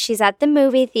is when she's at the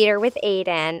movie theater with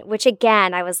Aiden, which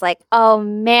again, I was like, oh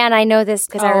man, I know this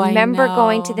because I remember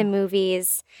going to the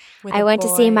movies. I went to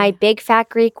see My Big Fat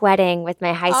Greek Wedding with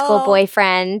my high school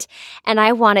boyfriend, and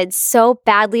I wanted so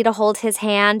badly to hold his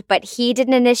hand, but he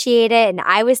didn't initiate it, and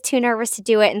I was too nervous to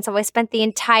do it, and so I spent the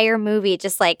entire movie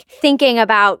just like thinking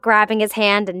about grabbing his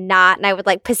hand and not, and I would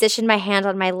like position my hand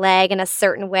on my leg in a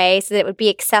certain way so that it would be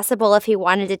accessible if he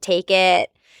wanted to take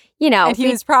it, you know. And he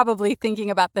was probably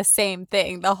thinking about the same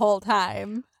thing the whole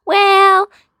time. Well,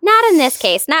 not in this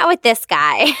case, not with this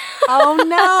guy. Oh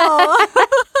no.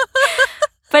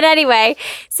 But anyway,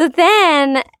 so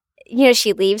then, you know,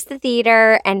 she leaves the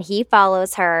theater and he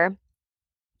follows her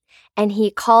and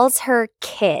he calls her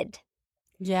kid.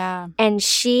 Yeah. And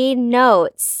she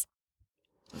notes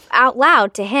out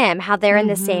loud to him how they're in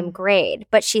the same grade,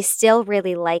 but she still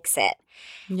really likes it.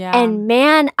 Yeah. And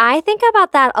man, I think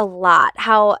about that a lot,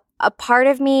 how a part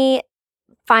of me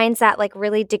finds that like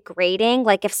really degrading,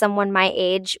 like if someone my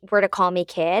age were to call me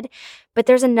kid. But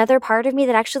there's another part of me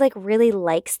that actually like really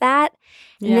likes that.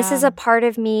 And this is a part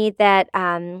of me that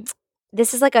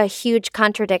this is like a huge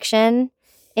contradiction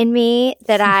in me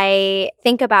that I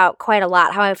think about quite a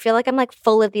lot, how I feel like I'm like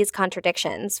full of these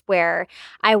contradictions where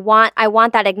I want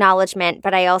that acknowledgement,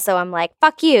 but I also am like,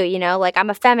 fuck you, you know, like I'm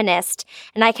a feminist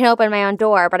and I can open my own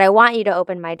door, but I want you to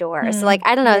open my door. So like,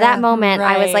 I don't know, that moment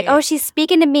I was like, oh, she's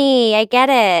speaking to me. I get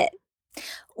it.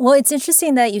 Well, it's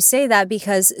interesting that you say that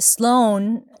because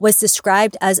Sloane was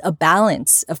described as a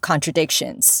balance of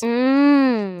contradictions.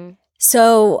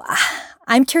 So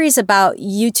I'm curious about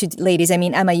you two ladies. I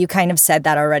mean, Emma, you kind of said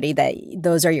that already, that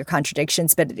those are your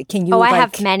contradictions, but can you— I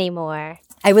have many more.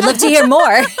 I would love to hear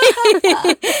more.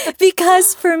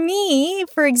 Because for me,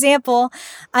 for example,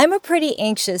 I'm a pretty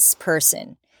anxious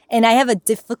person. And I have a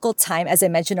difficult time, as I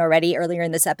mentioned already earlier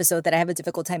in this episode, that I have a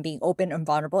difficult time being open and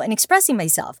vulnerable and expressing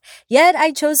myself. Yet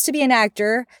I chose to be an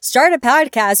actor, start a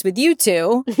podcast with you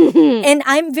two, and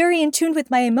I'm very in tune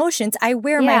with my emotions. I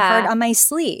wear my heart on my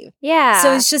sleeve. Yeah.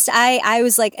 So it's just, I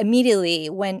was like immediately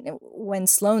when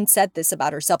Sloane said this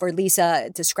about herself, or Lisa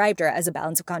described her as a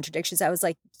balance of contradictions, I was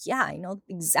like, yeah, I know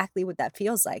exactly what that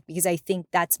feels like because I think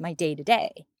that's my day to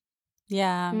day.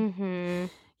 Yeah. Mm-hmm.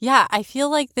 Yeah, I feel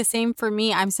like the same for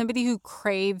me. I'm somebody who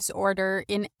craves order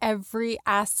in every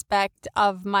aspect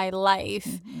of my life.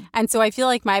 Mm-hmm. And so I feel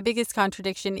like my biggest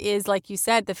contradiction is, like you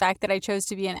said, the fact that I chose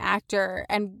to be an actor.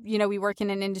 And, you know, we work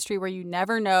in an industry where you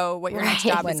never know what your next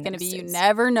job is going to be. You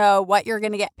never know what you're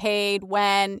going to get paid,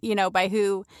 when, you know, by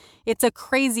who. It's a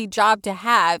crazy job to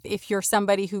have if you're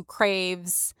somebody who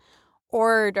craves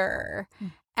order.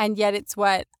 And yet it's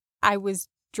what I was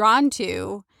drawn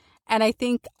to. And I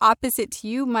think opposite to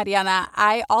you, Mariana,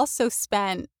 I also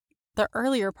spent the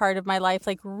earlier part of my life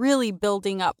like really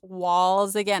building up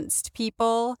walls against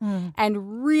people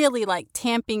and really like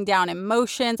tamping down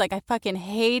emotions. Like I fucking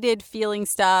hated feeling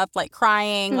stuff, like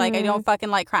crying. Like I don't fucking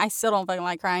like crying. I still don't fucking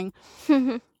like crying.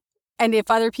 And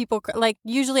if other people, like,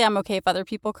 usually I'm okay if other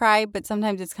people cry, but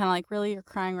sometimes it's kind of like, really, you're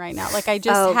crying right now. Like, I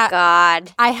just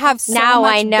God. I have so now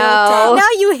much I know. built up.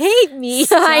 Now you hate me.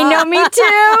 I know, me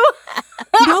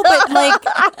too. No, but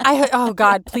like, oh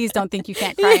God, please don't think you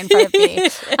can't cry in front of me.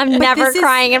 I'm never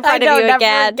crying in front of you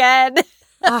again.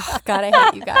 Oh God, I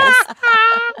hate you guys.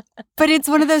 But it's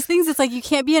one of those things. It's like you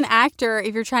can't be an actor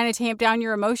if you're trying to tamp down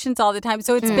your emotions all the time.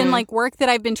 So it's been like work that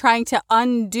I've been trying to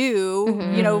undo,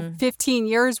 you know, 15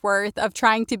 years worth of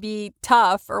trying to be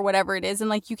tough or whatever it is. And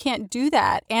like, you can't do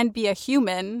that and be a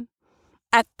human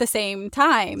at the same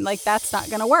time. Like, that's not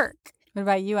going to work. What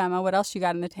about you, Emma? What else you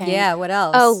got in the tank? Yeah, what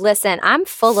else? Oh, listen, I'm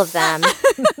full of them.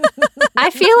 I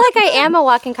feel like I am a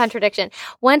walking contradiction.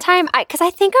 One time, because I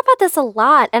think about this a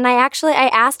lot, and I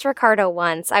asked Ricardo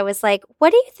once, I was like,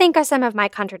 what do you think are some of my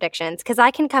contradictions? Because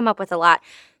I can come up with a lot.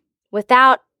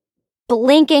 Without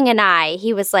blinking an eye,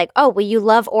 he was like, oh, well, you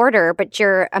love order, but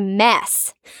you're a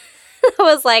mess. I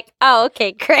was like, oh,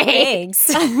 okay, great. Thanks.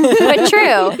 But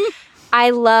true.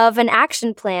 I love an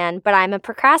action plan, but I'm a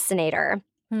procrastinator.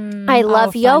 I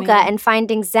love yoga and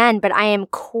finding Zen, but I am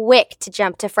quick to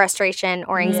jump to frustration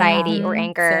or anxiety or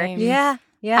anger. Same. Yeah.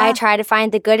 I try to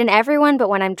find the good in everyone, but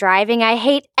when I'm driving, I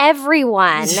hate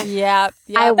everyone. Yep.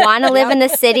 I want to live in the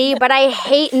city, but I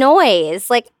hate noise.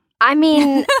 Like, I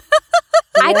mean,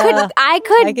 I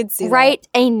could write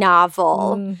a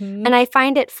novel, and I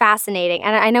find it fascinating.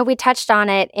 And I know we touched on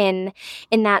it in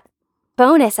that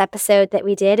bonus episode that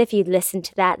we did, if you listened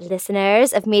to that,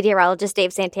 listeners, of meteorologist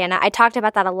Dave Santana. I talked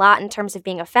about that a lot in terms of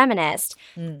being a feminist,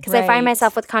 because I find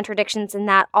myself with contradictions in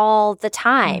that all the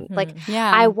time. Like,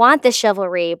 I want the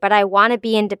chivalry, but I want to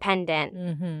be independent.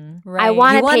 I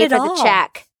want to pay for the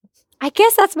check. I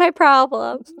guess that's my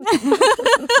problem.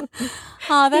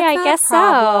 Oh, that's I guess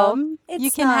so. You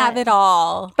can have it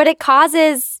all. But it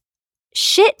causes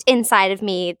shit inside of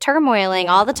me, turmoiling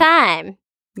all the time.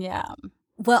 Yeah.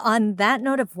 Well, on that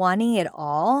note of wanting it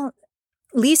all,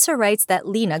 Lisa writes that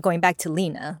Lena, going back to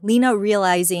Lena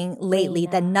realizing lately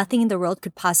that nothing in the world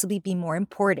could possibly be more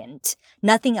important.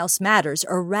 Nothing else matters,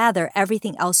 or rather,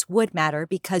 everything else would matter,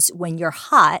 because when you're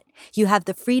hot, you have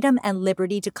the freedom and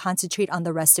liberty to concentrate on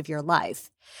the rest of your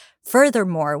life.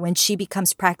 Furthermore, when she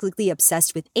becomes practically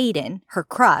obsessed with Aiden, her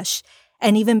crush,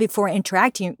 and even before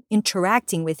interacting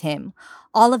with him,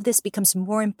 all of this becomes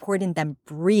more important than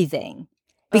breathing.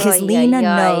 Because Lena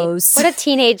knows. What a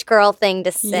teenage girl thing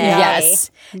to say. Yes.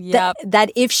 Yep.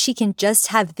 That if she can just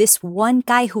have this one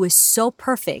guy who is so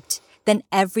perfect, then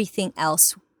everything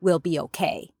else will be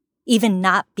okay. Even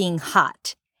not being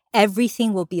hot.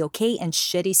 Everything will be okay and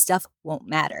shitty stuff won't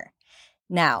matter.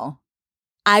 Now,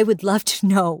 I would love to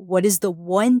know, what is the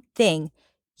one thing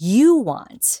you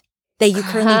want that you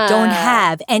currently don't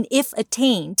have? And if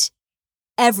attained,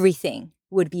 everything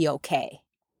would be okay.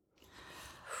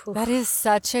 That is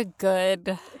such a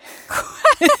good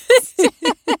question.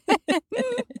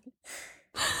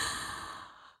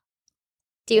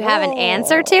 Do you have an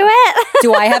answer to it?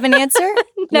 Do I have an answer?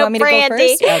 You No, want me to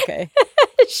Brandy. go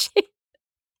first? Okay.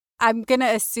 I'm going to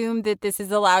assume that this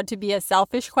is allowed to be a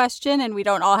selfish question and we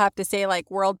don't all have to say like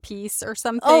world peace or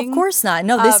something. Oh, of course not.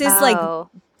 No, this is like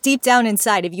deep down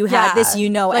inside. If you had this, you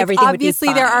know, like, everything would be fine.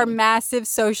 Obviously, there are massive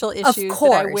social issues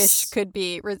that I wish could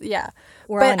be, But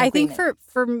I think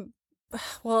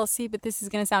well, see, but this is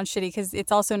going to sound shitty because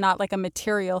it's also not like a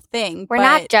material thing. We're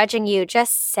not judging you.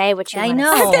 Just say what you want to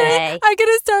say. I'm going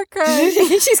to start crying.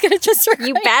 She's going to just start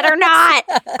crying. You better not.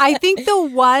 I think the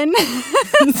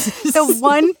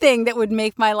one thing that would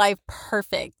make my life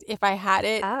perfect if I had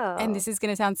it, and this is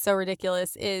going to sound so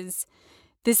ridiculous, is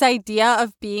this idea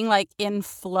of being like in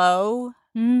flow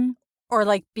or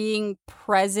like being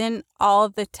present all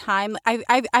the time.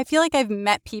 I feel like I've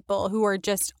met people who are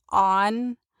just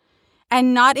on,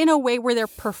 and not in a way where they're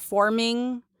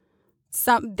performing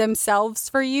themselves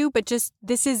for you, but just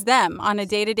this is them on a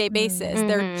day-to-day basis. Mm-hmm.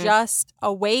 They're just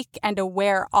awake and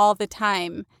aware all the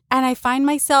time. And I find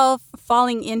myself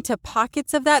falling into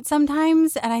pockets of that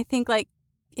sometimes. And I think like,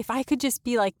 if I could just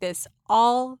be like this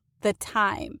all the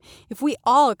time, if we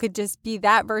all could just be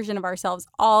that version of ourselves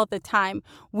all the time,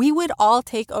 we would all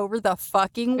take over the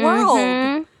fucking world.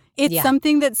 Mm-hmm. It's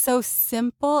something that's so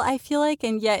simple, I feel like,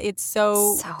 and yet it's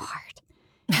so hard.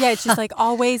 Yeah, it's just like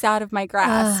always out of my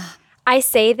grasp. I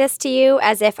say this to you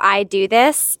as if I do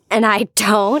this, and I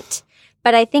don't.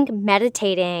 But I think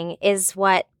meditating is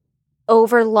what,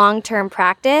 over long-term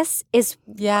practice, is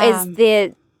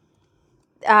the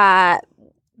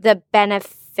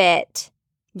benefit.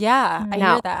 Yeah, I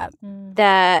hear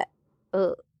that.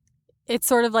 It's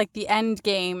sort of like the end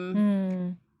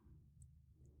game.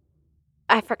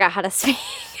 I forgot how to speak.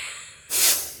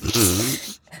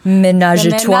 Menage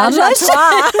a trois.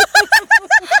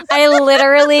 I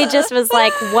literally just was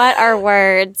like, what are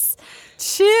words?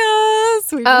 Cheers.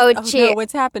 Cheers. No,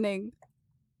 what's happening?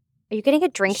 Are you getting a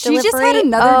drink delivery? She just had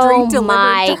another drink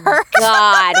delivered to her.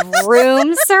 God.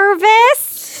 Room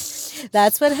service?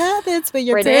 That's what happens when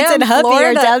your parents and hubby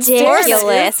are downstairs.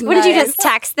 Ridiculous. What did you just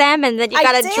text them and then you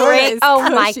got a drink? Oh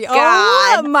my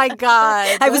God. Oh my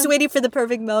God. I was waiting for the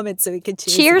perfect moment so we could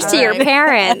cheers to your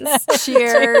parents.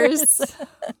 Cheers.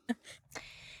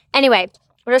 Anyway,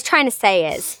 what I was trying to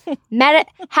say is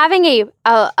having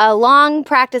a long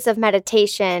practice of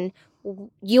meditation,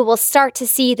 you will start to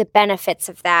see the benefits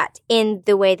of that in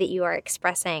the way that you are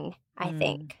expressing, I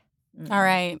think. All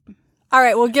right.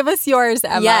 Well, give us yours,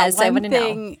 Emma. Yes, I want to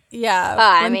know.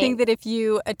 Yeah. One thing that if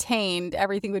you attained,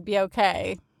 everything would be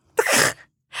okay.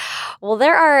 Well,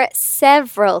 there are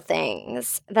several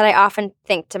things that I often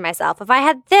think to myself. If I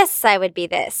had this, I would be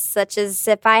this. Such as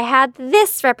if I had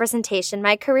this representation,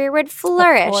 my career would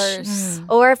flourish. Of course.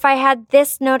 Or if I had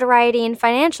this notoriety and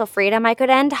financial freedom, I could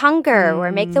end hunger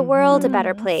or make the world a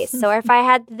better place. Or if I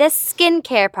had this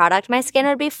skincare product, my skin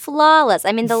would be flawless.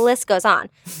 I mean, the list goes on.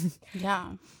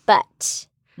 Yeah. But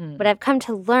what I've come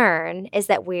to learn is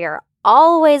that we are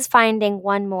always finding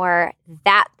one more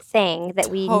that thing that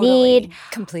we need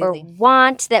or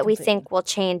want that we think will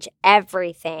change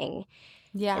everything.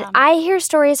 Yeah. And I hear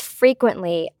stories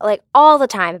frequently, like all the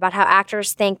time, about how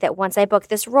actors think that once I book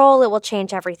this role, it will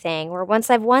change everything. Or once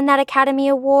I've won that Academy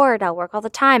Award, I'll work all the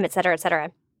time, et cetera, et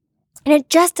cetera. And it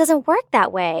just doesn't work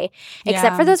that way,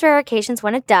 except for those rare occasions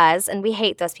when it does. And we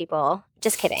hate those people.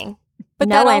 Just kidding. But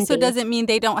that also doesn't mean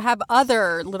they don't have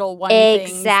other little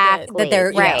things that they're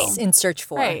in search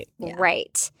for. Right. Yeah.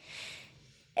 Right.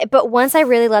 But once I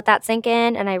really let that sink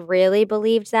in and I really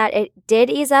believed that, it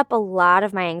did ease up a lot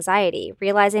of my anxiety,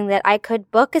 realizing that I could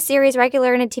book a series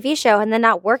regular in a TV show and then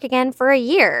not work again for a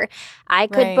year. I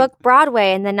could book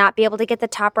Broadway and then not be able to get the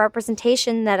top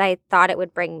representation that I thought it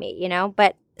would bring me, you know?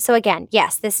 But so again,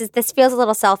 yes, this feels a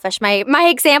little selfish. My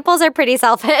examples are pretty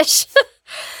selfish.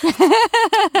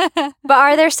 But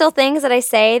are there still things that I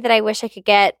say that I wish I could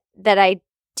get that I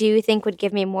do think would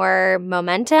give me more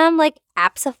momentum? Like,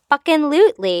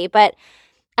 abso-fucking-lutely. But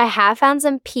I have found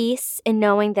some peace in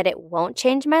knowing that it won't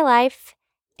change my life,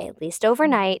 at least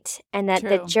overnight, and that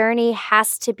the journey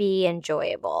has to be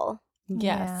enjoyable.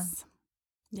 Yes.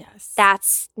 Yes.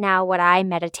 That's now what I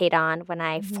meditate on when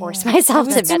I force myself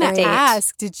to meditate. I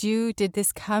was going to ask, did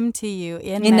this come to you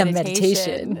in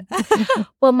meditation?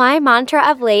 Well, my mantra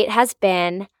of late has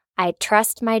been, I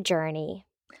trust my journey.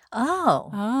 Oh.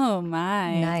 Oh,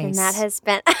 my. Nice. And that has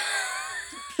been...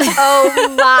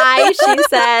 Oh my, she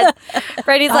said.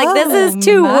 Freddie's like, this is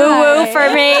too woo-woo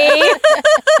for me.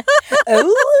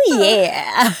 Oh,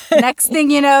 yeah. Next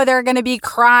thing you know, they're going to be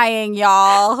crying,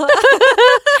 y'all.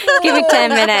 Give me 10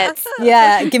 minutes.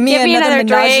 Yeah, give me another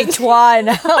menage a trois and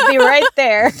I'll be right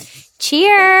there.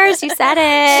 Cheers, you said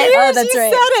it. Oh, that's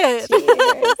right. Said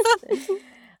it. Cheers.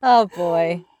 Oh,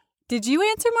 boy. Did you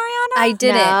answer, Mariana? I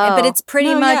didn't, No. but it's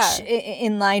pretty No, much yeah.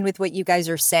 in line with what you guys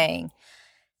are saying.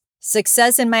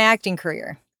 Success in my acting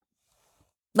career.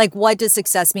 Like, what does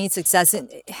success mean?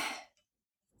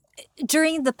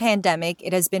 During the pandemic,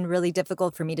 it has been really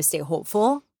difficult for me to stay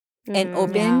hopeful and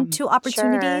open to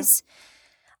opportunities.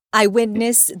 I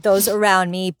witness those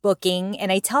around me booking,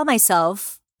 and I tell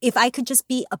myself, if I could just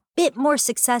be a bit more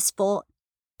successful,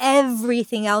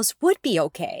 everything else would be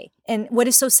okay. And what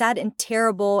is so sad and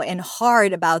terrible and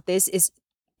hard about this is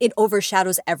it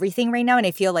overshadows everything right now. And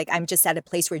I feel like I'm just at a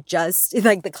place where just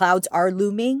like the clouds are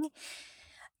looming.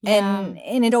 And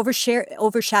it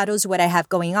overshadows what I have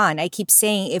going on. I keep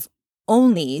saying, if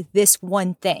only this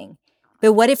one thing.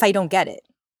 But what if I don't get it?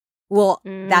 Will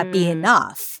that be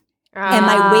enough? Am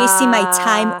I wasting my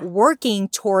time working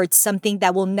towards something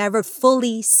that will never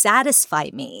fully satisfy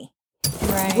me?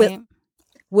 Right.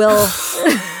 Will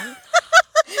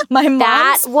my mom's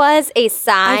That was a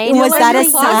sign. Was that a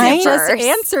Your closet sign? just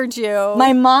answered you.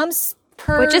 my mom's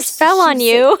purse What just fell on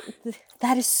she you? said-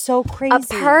 that is so crazy. A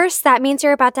purse? That means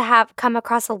you're about to come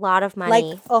across a lot of money.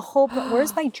 Like a whole.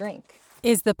 Where's my drink?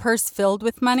 Is the purse filled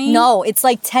with money? No, it's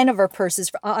like 10 of her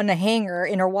purses on a hanger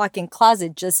in her walk-in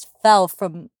closet just fell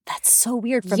from. That's so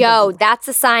weird. From Yo, the, that's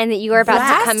a sign that you are about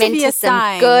That to come has to be into a some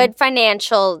sign. good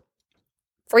financial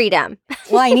freedom.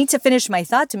 well, I need to finish my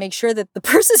thought to make sure that the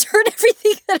purses heard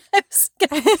everything that I was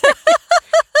going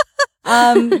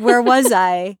to Where was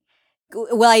I?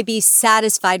 Will I be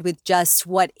satisfied with just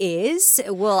what is?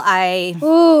 Will I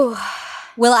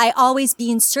always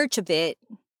be in search of it?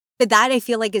 But that I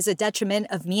feel like is a detriment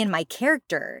of me and my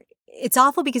character. It's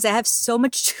awful because I have so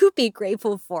much to be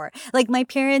grateful for. Like my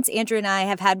parents, Andrew and I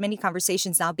have had many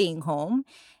conversations now being home.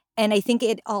 And I think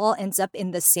it all ends up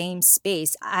in the same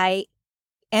space. I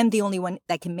am the only one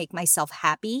that can make myself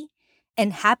happy.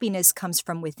 And happiness comes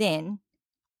from within.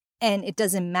 And it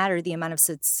doesn't matter the amount of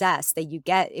success that you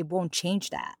get. It won't change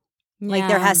that. Like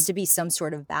there has to be some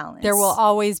sort of balance. There will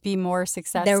always be more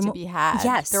success to be had.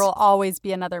 yes. There will always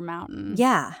be another mountain.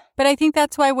 Yeah. But I think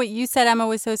that's why what you said, Emma,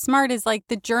 was so smart is like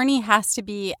the journey has to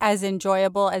be as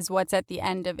enjoyable as what's at the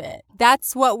end of it.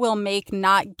 That's what will make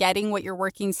not getting what you're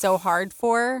working so hard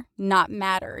for not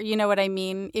matter. You know what I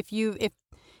mean? If you've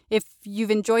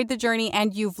enjoyed the journey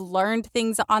and you've learned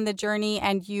things on the journey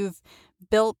and you've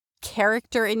built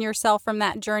character in yourself from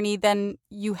that journey, then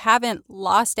you haven't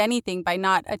lost anything by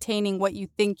not attaining what you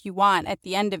think you want at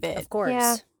the end of it. Of course.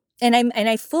 Yeah. And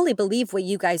I fully believe what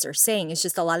you guys are saying. It's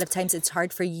just a lot of times it's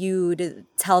hard for you to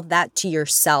tell that to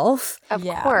yourself Of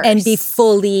Yeah. course. and be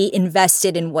fully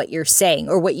invested in what you're saying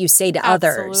or what you say to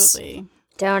others. Absolutely.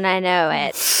 Don't I know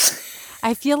it?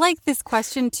 I feel like this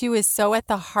question too is so at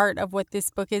the heart of what this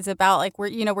book is about. Like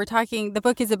we're talking, the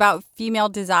book is about female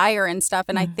desire and stuff.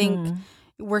 And I think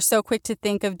we're so quick to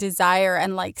think of desire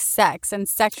and like sex and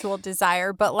sexual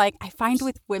desire. But like I find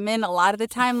with women a lot of the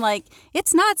time, like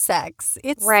it's not sex.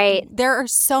 It's Right. There are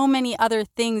so many other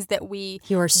things that we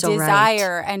You are so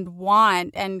desire and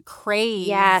want and crave.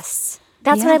 Yes.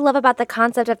 That's what I love about the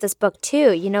concept of this book,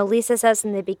 too. You know, Lisa says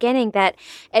in the beginning that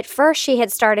at first she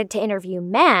had started to interview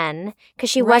men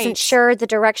because she wasn't Right. sure the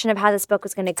direction of how this book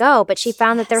was going to go. But she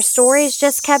found that their stories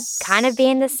just kept kind of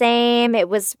being the same. It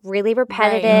was really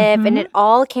repetitive and it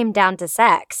all came down to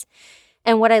sex.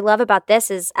 And what I love about this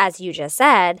is, as you just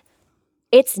said,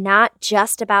 it's not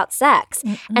just about sex.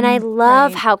 And I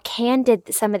love how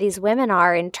candid some of these women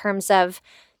are in terms of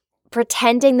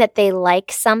pretending that they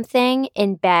like something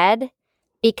in bed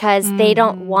because they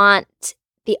don't want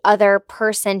the other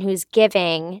person who's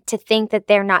giving to think that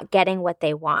they're not getting what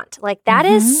they want. Like that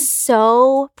is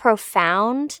so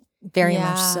profound Very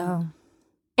Yeah. much so.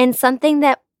 and something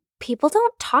that people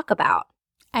don't talk about.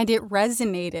 And it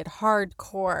resonated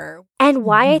hardcore. And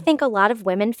why I think a lot of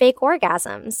women fake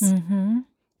orgasms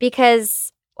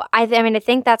because I mean, I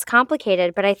think that's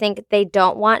complicated, but I think they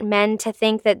don't want men to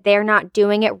think that they're not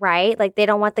doing it right. Like they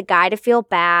don't want the guy to feel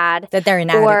bad. That they're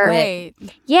inadequate. Right.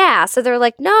 Yeah. So they're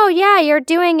like, no, yeah, you're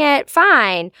doing it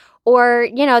fine. Or,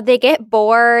 you know, they get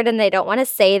bored and they don't want to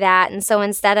say that. And so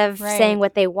instead of Right. saying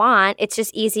what they want, it's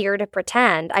just easier to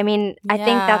pretend. I mean, I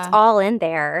think that's Yeah. all in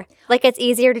there. Like it's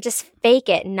easier to just fake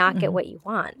it and not get what you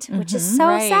want, which is so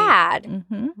Right. sad.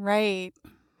 Right.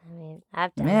 I mean,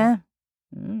 I've done it. Yeah.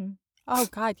 Mm. Oh,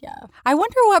 God, yeah. I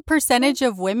wonder what percentage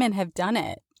of women have done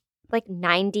it. like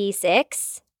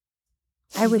 96.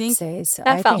 I would say so.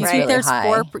 That I felt think it's right.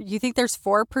 really high. You think there's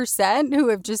 4% who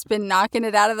have just been knocking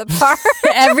it out of the park?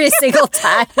 Every single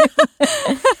time.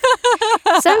 Sometimes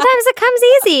it comes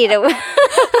easy to.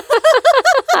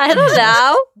 I don't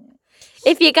know.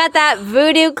 If you got that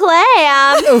voodoo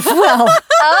clam. Well,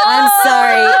 I'm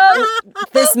sorry.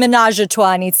 This menage a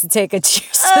trois needs to take a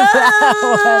cheers to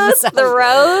that one.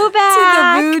 Throwback. To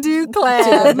the voodoo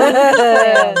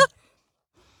clam.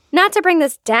 Not to bring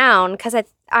this down, because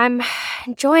I'm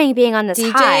enjoying being on this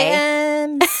high.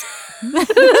 DJMs.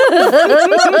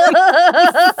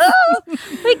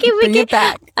 Bring it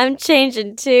back. I'm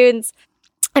changing tunes.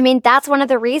 I mean, that's one of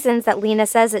the reasons that Lena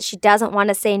says that she doesn't want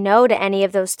to say no to any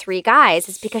of those 3 guys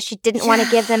is because she didn't want to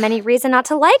give them any reason not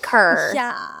to like her.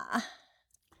 Yeah.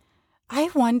 I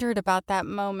wondered about that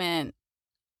moment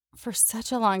for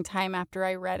such a long time after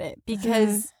I read it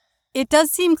because it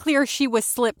does seem clear she was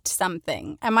slipped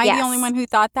something. Am I the only one who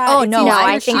thought that? Oh, It no. seems I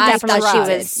clear think was definitely she drugged.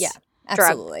 was Yeah, drugged.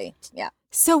 absolutely. Yeah.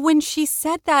 So when she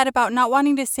said that about not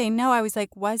wanting to say no, I was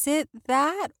like, was it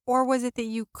that? Or was it that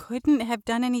you couldn't have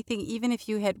done anything even if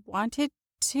you had wanted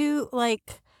to?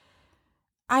 Like,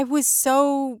 I was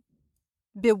so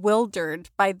bewildered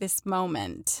by this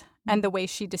moment and the way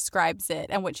she describes it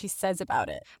and what she says about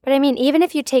it. But I mean, even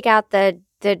if you take out the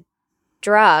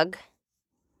drug,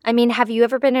 I mean, have you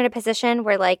ever been in a position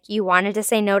where like you wanted to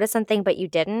say no to something but you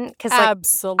didn't? Because like,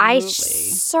 Absolutely. I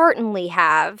certainly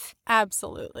have.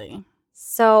 Absolutely.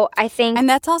 So I think And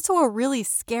that's also a really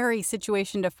scary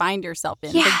situation to find yourself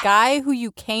in. Yeah. The guy who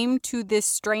you came to this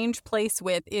strange place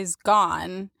with is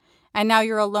gone, and now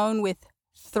you're alone with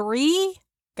 3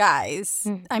 guys.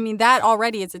 I mean, that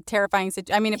already is a terrifying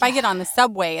situation. I mean, if I get on the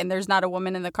subway and there's not a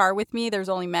woman in the car with me, there's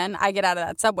only men, I get out of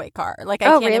that subway car. Like, I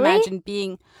Oh, can't really? imagine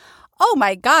being... Oh,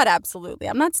 my God, absolutely.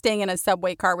 I'm not staying in a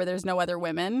subway car where there's no other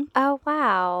women. oh,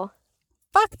 wow.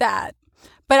 Fuck that.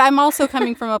 But I'm also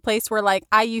coming from a place where, like,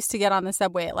 I used to get on the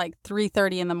subway at, like,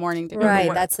 3:30 in the morning to go to Right,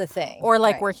 work. that's the thing. Or,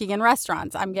 like, Right. working in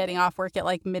restaurants. I'm getting off work at,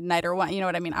 like, midnight or 1. You know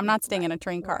what I mean? I'm not staying in a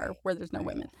train car where there's no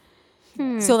women.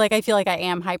 So, like, I feel like I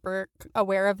am hyper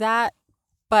aware of that.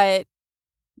 But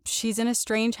she's in a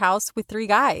strange house with 3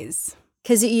 guys.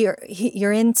 Because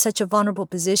you're in such a vulnerable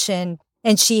position,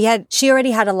 and she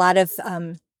already had a lot of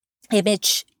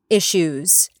image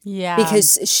issues. Yeah.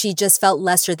 Because she just felt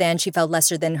lesser than. She felt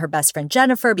lesser than her best friend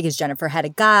Jennifer because Jennifer had a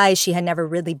guy. She had never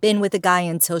really been with a guy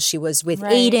until she was with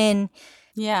Right. Aiden.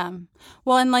 Yeah.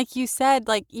 Well, and like you said,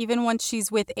 like, even once she's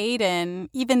with Aiden,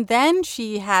 even then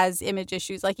she has image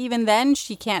issues. Like, even then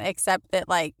she can't accept that,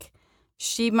 like,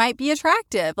 she might be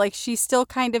attractive. Like, she still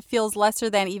kind of feels lesser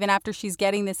than even after she's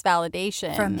getting this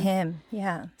validation. From him,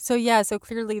 yeah. So, yeah, so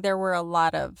clearly there were a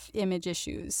lot of image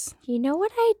issues. You know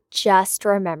what I just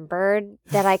remembered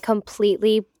that I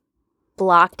completely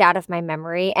blocked out of my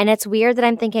memory? And it's weird that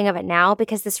I'm thinking of it now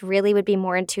because this really would be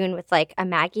more in tune with like a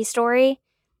Maggie story.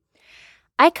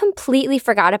 I completely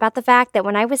forgot about the fact that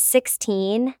when I was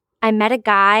 16, I met a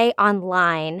guy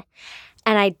online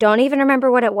and I don't even remember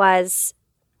what it was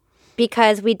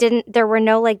because there were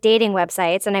no like dating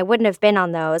websites and I wouldn't have been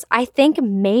on those. I think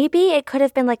maybe it could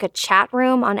have been like a chat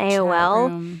room on AOL.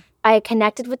 Chat room. I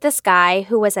connected with this guy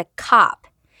who was a cop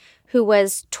who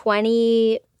was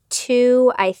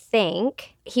 22, I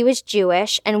think. He was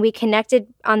Jewish, and we connected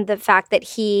on the fact that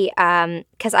he,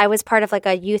 because I was part of like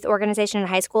a youth organization in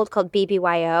high school called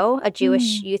BBYO, a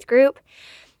Jewish youth group.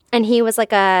 And he was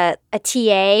like a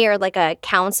TA or like a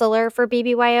counselor for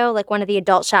BBYO, like one of the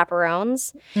adult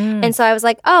chaperones. And so I was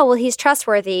like, oh, well, he's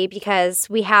trustworthy because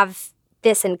we have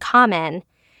this in common.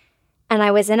 And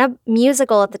I was in a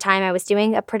musical at the time. I was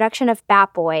doing a production of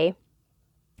Bat Boy.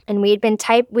 And we had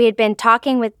been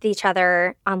talking with each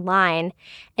other online.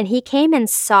 And he came and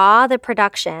saw the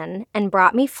production and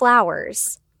brought me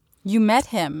flowers. You met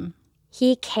him.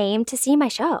 He came to see my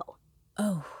show.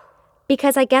 Oh.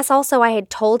 Because I guess also I had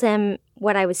told him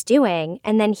what I was doing,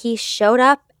 and then he showed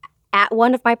up at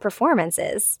one of my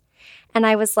performances. And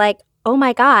I was like, oh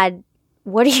my God,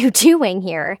 what are you doing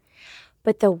here?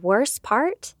 But the worst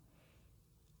part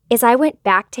is I went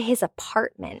back to his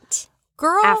apartment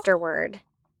Girl. afterward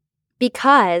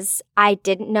because I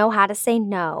didn't know how to say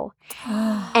no.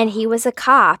 And he was a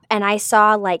cop, and I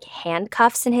saw like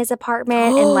handcuffs in his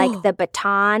apartment and like the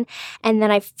baton. And then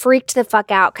I freaked the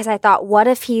fuck out because I thought, what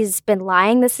if he's been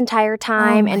lying this entire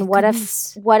time? my And what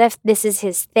goodness. if this is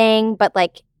his thing? But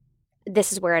like,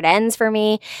 this is where it ends for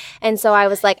me. And so I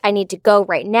was like, I need to go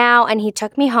right now. And he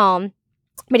took me home.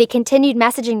 But he continued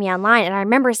messaging me online. And I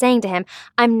remember saying to him,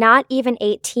 I'm not even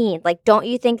 18. Like, don't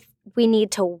you think we need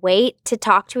to wait to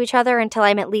talk to each other until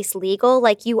I'm at least legal?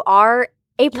 Like, you are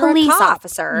a You're a police cop.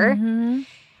 officer. Mhm.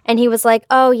 And he was like,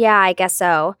 oh, yeah, I guess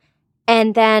so.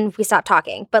 And then we stopped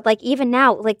talking. But like even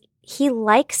now, like he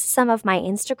likes some of my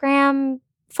Instagram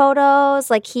photos.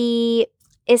 Like he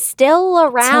is still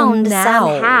around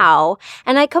somehow.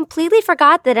 And I completely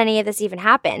forgot that any of this even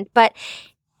happened. But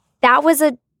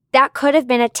that could have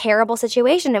been a terrible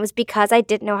situation. It was because I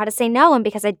didn't know how to say no and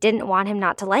because I didn't want him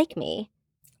not to like me.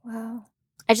 Wow.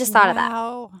 I just thought of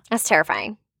that. That's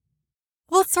terrifying.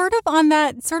 Well, sort of on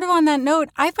that note,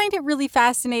 I find it really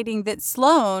fascinating that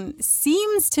Sloane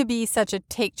seems to be such a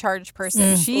take charge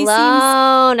person.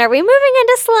 Sloane. Are we moving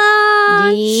into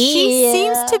Sloane? She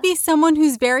seems to be someone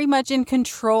who's very much in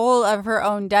control of her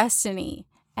own destiny.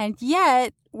 And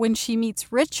yet, when she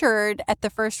meets Richard at the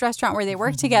first restaurant where they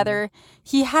work together,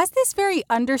 he has this very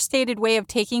understated way of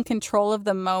taking control of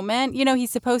the moment. You know,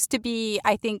 he's supposed to be,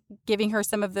 I think, giving her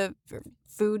some of the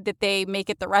food that they make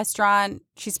at the restaurant.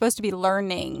 She's supposed to be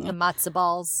learning. The matzo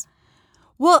balls.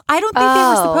 Well, I don't think they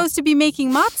were supposed to be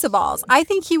making matzo balls. I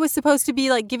think he was supposed to be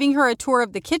like giving her a tour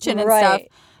of the kitchen and stuff.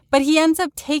 But he ends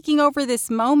up taking over this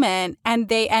moment and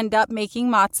they end up making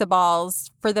matzo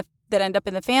balls that end up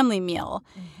in the family meal.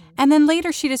 Mm-hmm. And then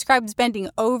later she describes bending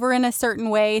over in a certain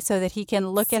way so that he can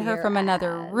look at her from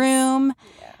another room.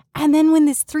 Yeah. And then when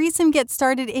this threesome gets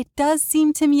started, it does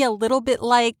seem to me a little bit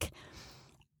like,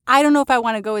 I don't know if I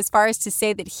want to go as far as to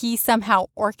say that he somehow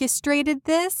orchestrated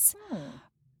this,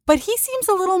 but he seems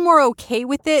a little more okay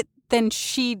with it than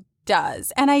she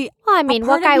does. And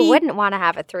what guy wouldn't want to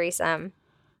have a threesome?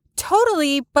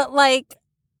 Totally, but like,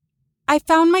 I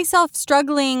found myself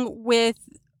struggling with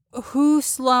who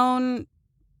Sloane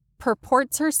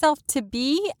purports herself to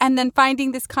be, and then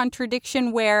finding this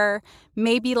contradiction where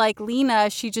maybe like Lena,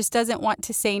 she just doesn't want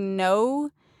to say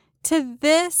no to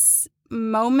this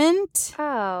moment.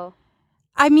 Oh.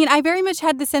 I mean, I very much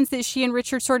had the sense that she and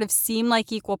Richard sort of seem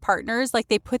like equal partners, like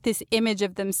they put this image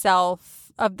of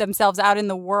themselves out in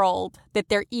the world that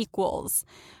they're equals.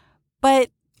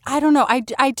 But I don't know,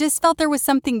 I just felt there was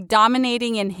something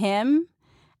dominating in him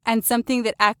and something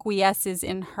that acquiesces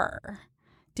in her.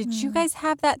 Did you guys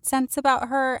have that sense about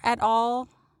her at all?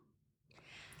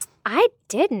 I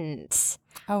didn't.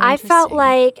 Oh, I felt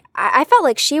like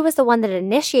she was the one that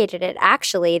initiated it,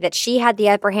 actually, that she had the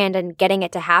upper hand in getting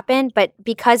it to happen. But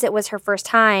because it was her first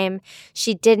time,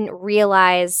 she didn't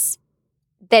realize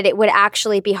that it would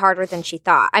actually be harder than she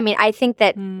thought. I mean, I think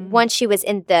that once she was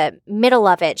in the middle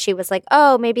of it, she was like,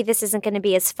 oh, maybe this isn't going to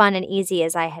be as fun and easy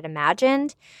as I had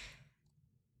imagined.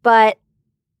 But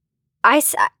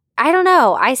I don't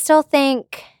know. I still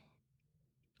think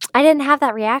I didn't have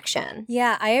that reaction.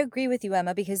 Yeah, I agree with you,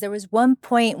 Emma, because there was one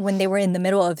point when they were in the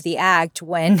middle of the act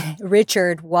when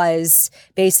Richard was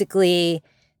basically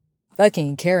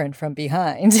fucking Karen from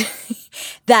behind.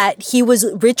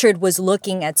 Richard was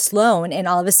looking at Sloane, and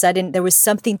all of a sudden there was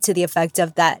something to the effect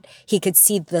of that he could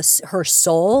see her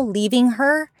soul leaving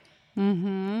her,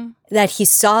 that he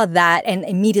saw that and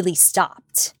immediately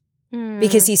stopped.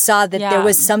 Because he saw that there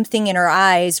was something in her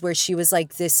eyes where she was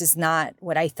like, this is not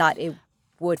what I thought it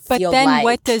would feel like. But then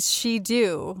what does she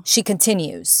do? She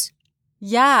continues.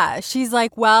 Yeah. She's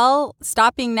like, well,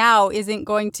 stopping now isn't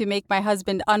going to make my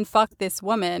husband unfuck this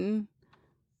woman.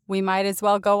 We might as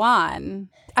well go on.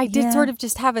 I did sort of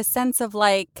just have a sense of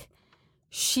like,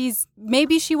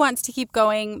 maybe she wants to keep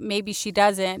going, maybe she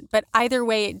doesn't. But either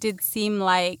way, it did seem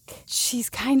like she's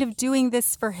kind of doing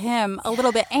this for him a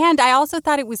little bit. And I also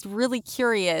thought it was really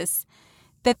curious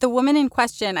that the woman in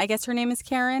question, I guess her name is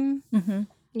Karen,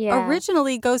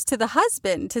 originally goes to the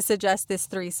husband to suggest this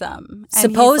threesome.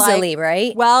 And supposedly, like,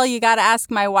 right? Well, you got to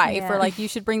ask my wife, or like, you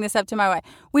should bring this up to my wife,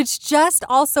 which just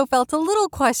also felt a little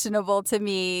questionable to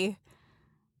me.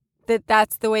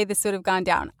 That's the way this would have gone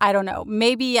down. I don't know.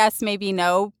 Maybe yes, maybe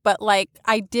no. But like,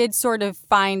 I did sort of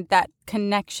find that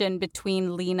connection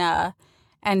between Lena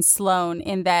and Sloane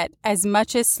in that as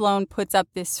much as Sloane puts up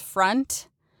this front,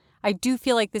 I do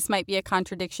feel like this might be a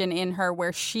contradiction in her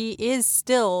where she is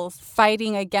still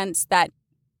fighting against that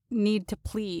need to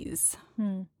please.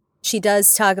 She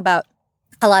does talk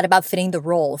a lot about fitting the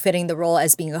role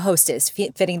as being a hostess,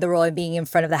 fitting the role and being in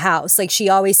front of the house. Like she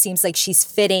always seems like she's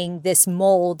fitting this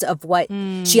mold of what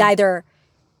she either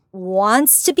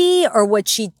wants to be or what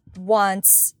she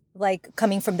wants, like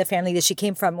coming from the family that she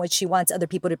came from, what she wants other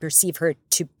people to perceive her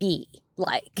to be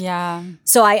like. Yeah.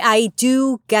 So I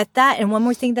do get that. And one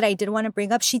more thing that I did want to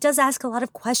bring up, she does ask a lot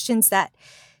of questions that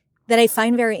I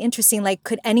find very interesting. Like,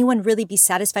 could anyone really be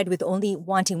satisfied with only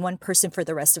wanting one person for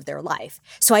the rest of their life?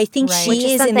 So I think she Which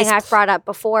is something in this I've brought up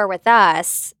before with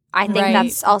us. I think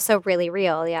that's also really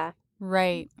real. Yeah.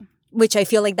 Right. Which I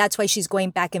feel like that's why she's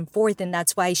going back and forth. And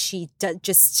that's why she there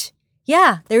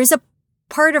is a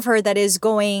part of her that is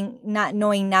going, not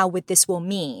knowing now what this will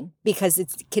mean, because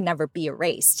it can never be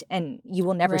erased and you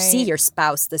will never see your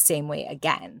spouse the same way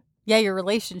again. Yeah, your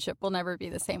relationship will never be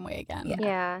the same way again.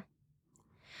 Yeah.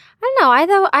 I don't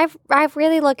know. I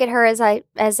really look at her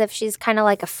as if she's kind of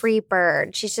like a free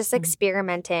bird. She's just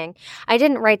experimenting. I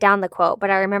didn't write down the quote,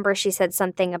 but I remember she said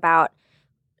something about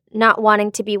not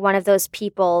wanting to be one of those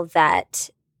people that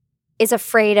is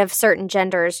afraid of certain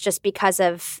genders just because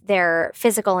of their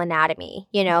physical anatomy,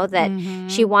 that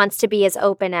she wants to be as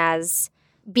open as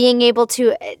being able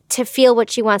to feel what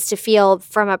she wants to feel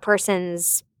from a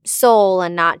person's soul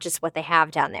and not just what they have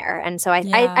down there. And so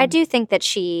I do think that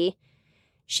she's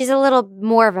a little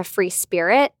more of a free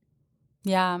spirit.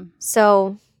 Yeah.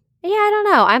 So, yeah, I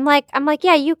don't know. I'm like,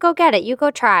 yeah, you go get it. You go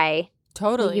try.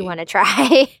 Totally. What you want to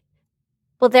try.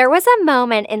 Well, there was a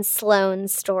moment in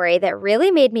Sloane's story that really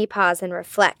made me pause and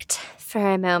reflect for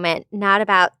a moment, not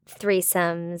about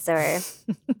threesomes or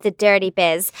the dirty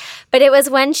biz, but it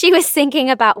was when she was thinking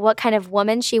about what kind of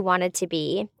woman she wanted to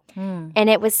be. And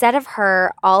it was said of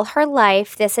her, all her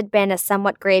life, this had been a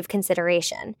somewhat grave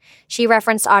consideration. She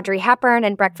referenced Audrey Hepburn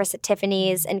in Breakfast at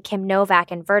Tiffany's and Kim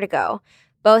Novak in Vertigo,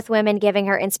 both women giving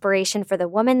her inspiration for the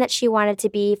woman that she wanted to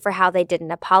be, for how they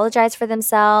didn't apologize for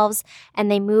themselves,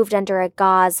 and they moved under a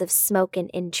gauze of smoke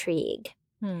and intrigue.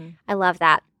 I love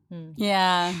that.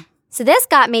 Yeah. So this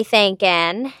got me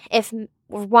thinking,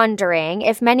 wondering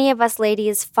if many of us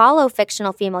ladies follow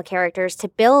fictional female characters to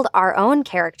build our own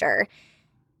character.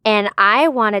 And I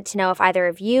wanted to know if either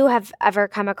of you have ever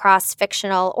come across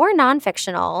fictional or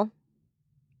non-fictional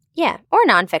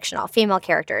female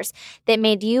characters that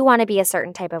made you want to be a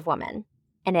certain type of woman.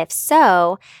 And if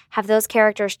so, have those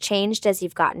characters changed as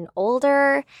you've gotten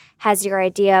older? Has your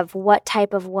idea of what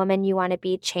type of woman you want to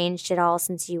be changed at all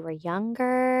since you were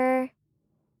younger?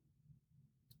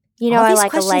 I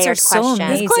like a layered question.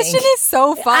 This question is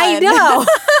so fun. I know.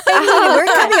 We're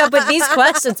coming up with these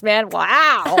questions, man.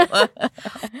 Wow.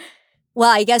 Well,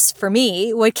 I guess for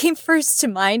me, what came first to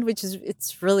mind,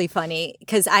 it's really funny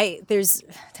because there's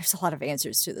a lot of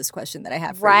answers to this question that I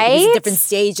have for you. These different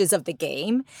stages of the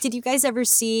game. Did you guys ever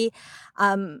see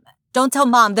Don't Tell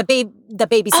Mom, the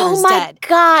babysitter's dead? Oh my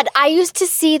God. I used to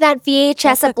see that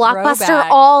VHS at Blockbuster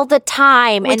throwback. all the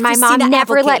time, With and my Christina mom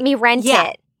never Applegate. let me rent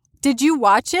it. Did you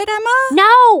watch it, Emma?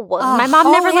 No, my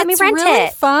mom never let me rent really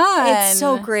it. Fun. It's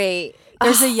so great.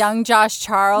 There's a young Josh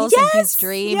Charles and he's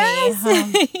dreamy.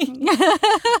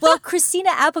 Well,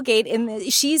 Christina Applegate,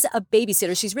 she's a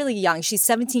babysitter. She's really young. She's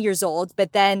 17 years old,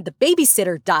 but then the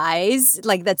babysitter dies,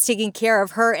 that's taking care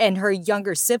of her and her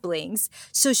younger siblings.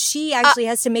 So she actually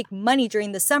has to make money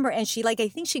during the summer, and she I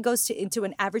think she goes into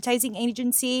an advertising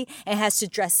agency and has to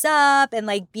dress up and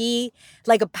be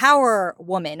like a power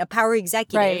woman, a power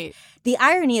executive. Right. The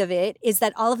irony of it is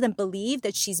that all of them believe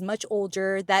that she's much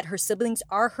older, that her siblings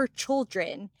are her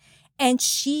children. And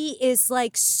she is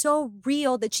so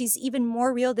real that she's even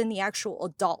more real than the actual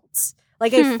adults.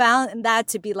 I found that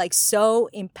to be so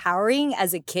empowering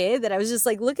as a kid that I was just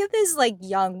look at this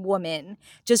young woman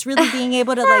just really being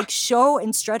able to show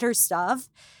and strut her stuff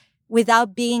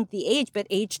without being the age. But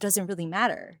age doesn't really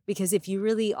matter, because if you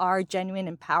really are genuine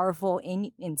and powerful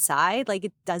inside,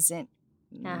 it doesn't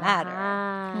matter.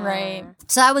 Right.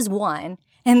 So that was one.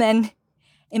 And then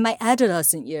in my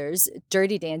adolescent years,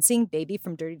 Dirty Dancing, Baby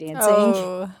from Dirty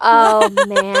Dancing. Oh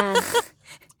man.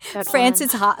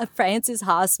 Frances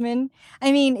Hossman.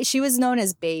 I mean, she was known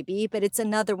as Baby, but it's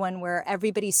another one where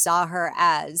everybody saw her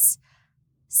as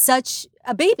such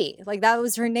a baby. That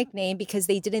was her nickname because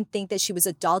they didn't think that she was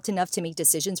adult enough to make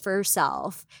decisions for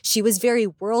herself. She was very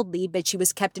worldly, but she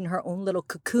was kept in her own little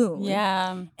cocoon.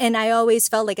 Yeah. And I always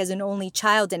felt as an only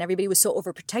child, and everybody was so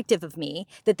overprotective of me,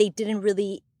 that they didn't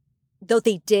really, though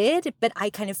they did, but I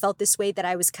kind of felt this way, that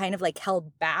I was kind of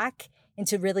held back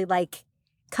into really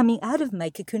coming out of my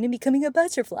cocoon and becoming a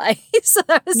butterfly. So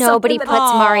nobody puts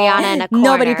Mariana in a corner.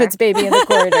 Nobody puts Baby in the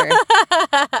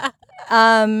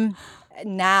corner.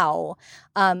 Now,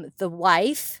 The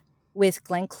Wife with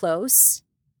Glenn Close.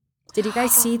 Did you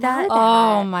guys see that?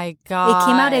 Oh my God. It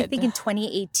came out, I think, in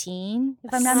 2018,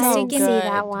 if I'm not So mistaken. See good.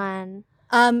 that one.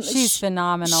 She's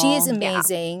phenomenal. She is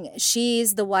amazing. Yeah.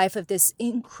 She's the wife of this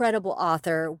incredible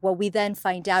author. What we then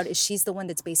find out is she's the one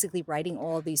that's basically writing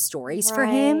all these stories for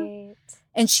him.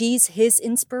 And she's his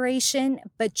inspiration,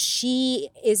 but she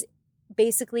is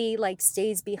basically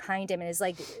stays behind him and is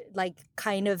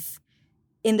kind of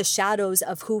in the shadows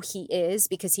of who he is,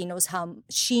 because she knows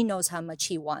how much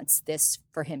he wants this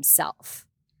for himself.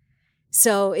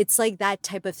 So it's that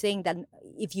type of thing that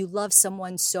if you love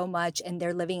someone so much and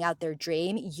they're living out their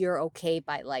dream, you're okay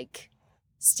by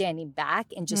standing back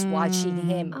and just watching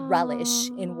him relish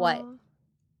in what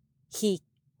he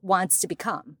wants to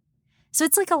become. So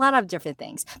it's like a lot of different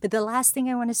things. But the last thing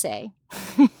I want to say,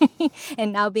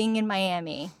 and now being in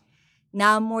Miami,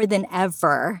 now more than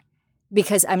ever,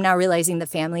 because I'm now realizing the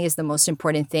family is the most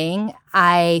important thing,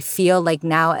 I feel like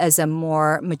now as a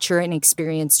more mature and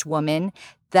experienced woman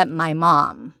that my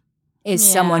mom is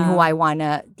someone who I want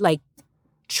to like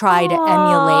try to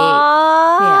emulate.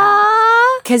 Yeah.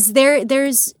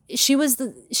 Because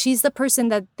she's the person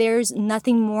that there's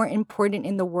nothing more important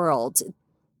in the world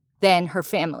than her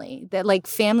family. That like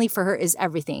family for her is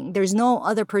everything. There's no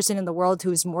other person in the world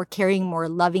who's more caring, more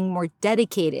loving, more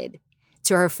dedicated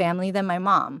to her family than my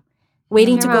mom.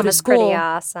 Waiting to go to school. Pretty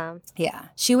awesome. Yeah.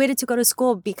 She waited to go to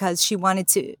school because she wanted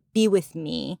to be with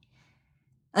me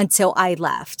until I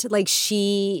left. Like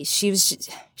she's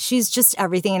just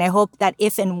everything. And I hope that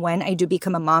if and when I do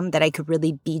become a mom, that I could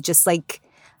really be just like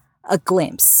a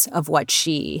glimpse of what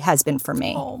she has been for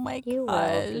me. Oh my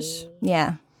gosh.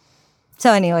 Yeah.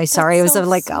 So anyway, sorry. It was a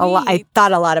lot. I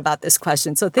thought a lot about this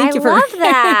question. So thank you for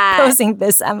posing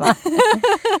this, Emma.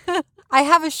 I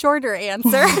have a shorter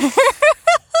answer.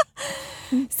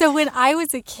 So when I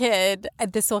was a kid,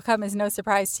 this will come as no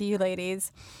surprise to you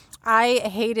ladies, I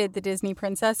hated the Disney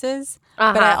princesses,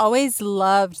 but I always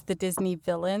loved the Disney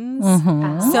villains.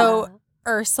 So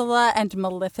Ursula and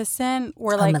Maleficent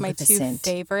were like my two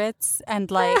favorites. And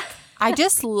like, I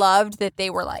just loved that they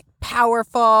were like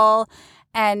powerful.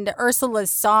 And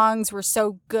Ursula's songs were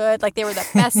so good. Like they were the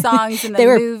best songs in the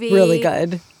movie. They were really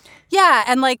good. Yeah.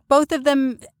 And like both of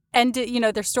them ended,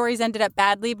 their stories ended up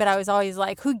badly, but I was always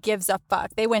like, who gives a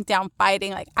fuck? They went down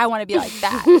fighting. Like, I want to be like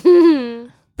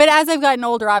that. But as I've gotten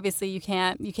older, obviously you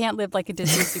can't live like a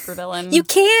Disney supervillain. You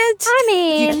can't. I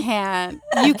mean,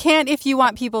 you can't if you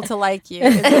want people to like you.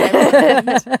 Is what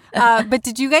I mean. But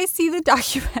did you guys see the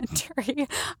documentary?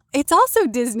 It's also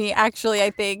Disney, actually, I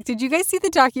think. Did you guys see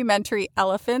the documentary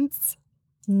Elephants?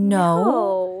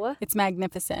 No. It's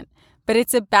magnificent. But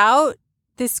it's about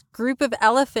this group of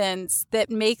elephants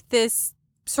that make this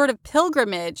sort of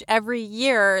pilgrimage every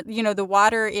year. The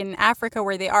water in Africa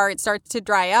where they are, it starts to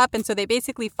dry up. And so they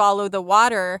basically follow the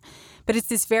water. But it's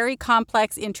this very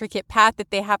complex, intricate path that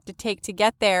they have to take to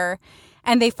get there.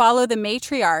 And they follow the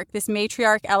matriarch, this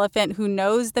matriarch elephant who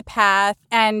knows the path.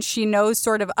 And she knows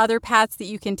sort of other paths that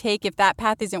you can take if that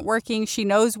path isn't working. She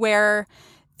knows where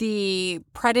the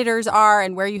predators are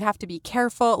and where you have to be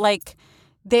careful. Like,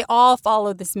 they all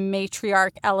follow this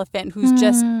matriarch elephant who's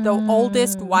just the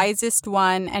oldest, wisest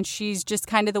one. And she's just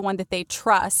kind of the one that they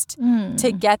trust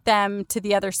to get them to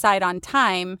the other side on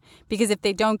time. Because if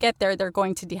they don't get there, they're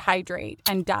going to dehydrate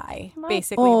and die,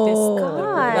 basically, this group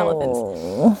of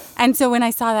elephants. And so when I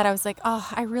saw that, I was like, oh,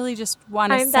 I really just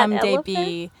want to someday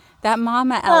be that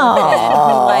mama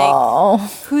elephant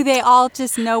who they all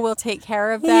just know will take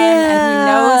care of them and who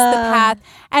knows the path.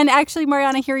 And actually,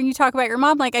 Mariana, hearing you talk about your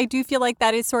mom, like I do feel like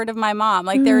that is sort of my mom.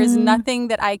 Like there is nothing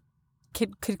that I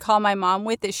could call my mom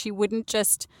with that she wouldn't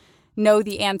just know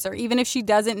the answer. Even if she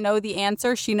doesn't know the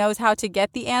answer, she knows how to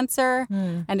get the answer.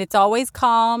 And it's always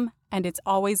calm and it's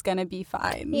always going to be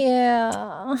fine.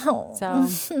 Yeah.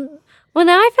 So... Well,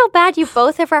 now I feel bad you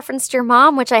both have referenced your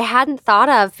mom, which I hadn't thought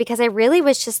of because I really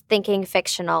was just thinking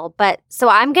fictional. But so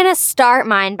I'm going to start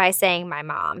mine by saying my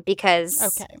mom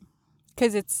because... Okay.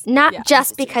 Because it's... Not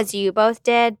just because you both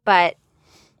did, but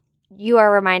you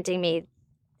are reminding me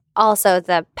also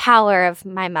the power of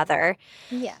my mother.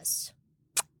 Yes.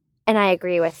 And I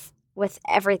agree with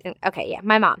everything. Okay, yeah,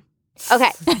 my mom.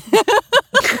 Okay.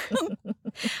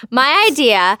 My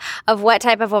idea of what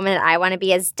type of woman I want to be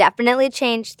has definitely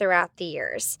changed throughout the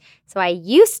years. So I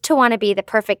used to want to be the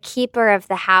perfect keeper of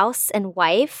the house and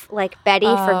wife, like Betty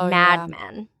from Mad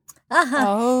Men.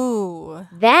 Oh.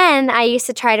 Then I used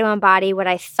to try to embody what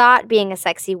I thought being a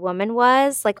sexy woman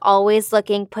was, like always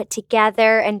looking put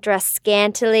together and dressed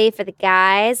scantily for the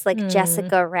guys, like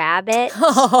Jessica Rabbit.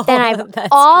 Then I've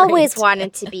always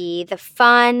wanted to be the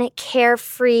fun,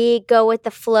 carefree, go with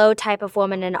the flow type of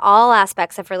woman in all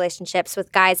aspects of relationships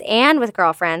with guys and with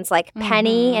girlfriends, like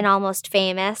Penny in Almost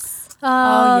Famous.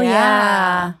 Oh,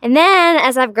 yeah. And then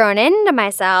as I've grown into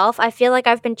myself, I feel like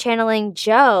I've been channeling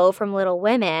Jo from Little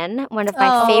Women, one of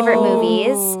my favorite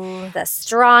movies. The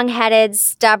strong-headed,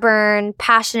 stubborn,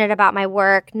 passionate about my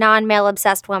work, non-male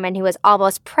obsessed woman who is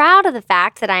almost proud of the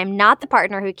fact that I am not the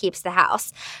partner who keeps the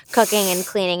house cooking and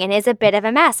cleaning and is a bit of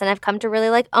a mess. And I've come to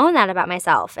really like own that about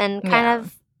myself and kind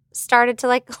of started to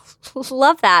like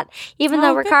love that. Even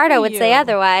though Ricardo would say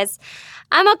otherwise,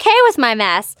 I'm okay with my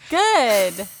mess.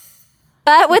 Good.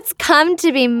 But what's come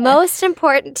to be most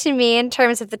important to me in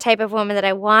terms of the type of woman that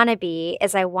I want to be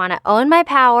is I want to own my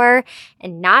power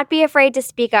and not be afraid to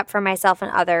speak up for myself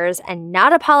and others and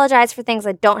not apologize for things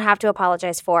I don't have to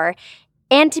apologize for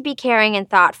and to be caring and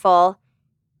thoughtful.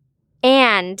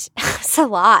 And it's a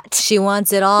lot. She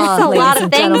wants it all. It's a lot of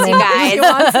things, you guys. She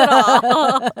wants it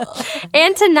all.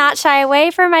 And to not shy away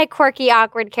from my quirky,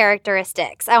 awkward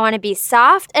characteristics. I want to be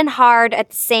soft and hard at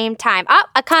the same time. Oh,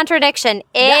 a contradiction.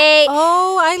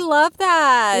 Oh, I love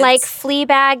that. Like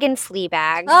Fleabag and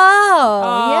Fleabag.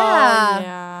 Oh, yeah.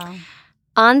 yeah.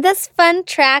 On this fun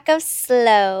track of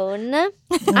Sloane.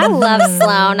 I love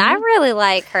Sloane. I really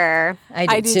like her.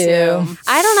 I do too.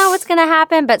 I don't know what's going to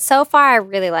happen, but so far I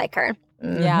really like her.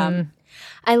 Yeah.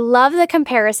 I love the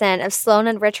comparison of Sloane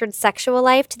and Richard's sexual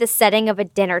life to the setting of a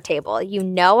dinner table. You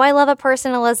know I love a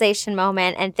personalization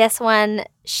moment, and this one,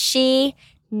 she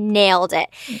nailed it.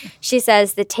 She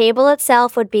says the table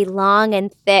itself would be long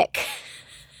and thick.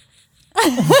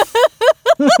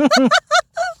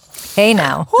 Hey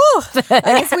now.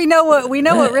 I guess we know what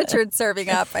Richard's serving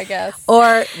up, I guess.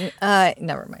 Or,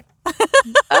 never mind.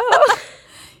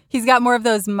 He's got more of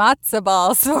those matzo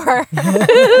balls for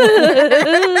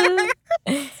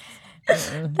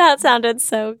That sounded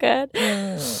so good.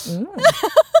 The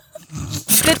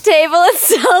table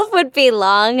itself would be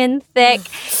long and thick,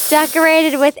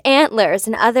 decorated with antlers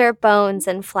and other bones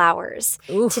and flowers.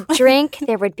 Oof. To drink,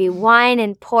 there would be wine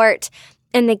and port,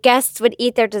 and the guests would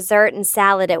eat their dessert and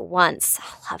salad at once.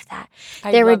 I love that.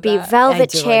 There would be that. velvet I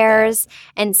do like chairs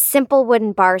and simple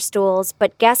wooden bar stools,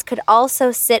 but guests could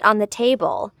also sit on the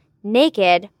table,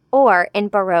 naked or in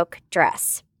Baroque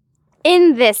dress.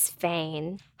 In this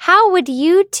vein, how would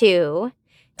you two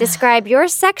describe your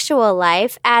sexual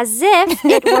life as if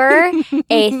it were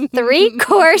a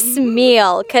 3-course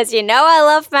meal? Because you know I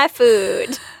love my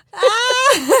food.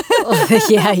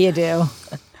 Yeah, you do.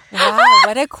 Wow,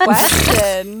 what a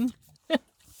question.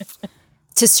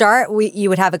 To start, you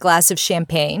would have a glass of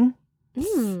champagne,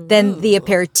 then the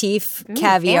aperitif,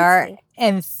 caviar, fancy.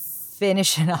 and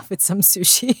finish it off with some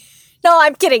sushi. No,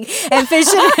 I'm kidding. And finish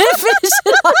it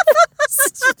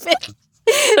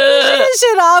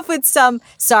off with some,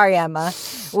 sorry, Emma,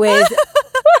 with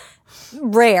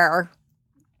rare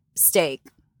steak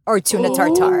or tuna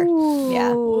tartare.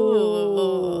 Yeah.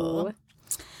 Ooh.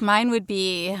 Mine would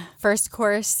be first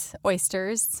course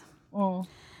oysters.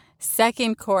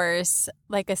 Second course,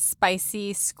 like a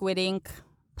spicy squid ink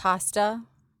pasta.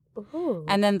 Ooh.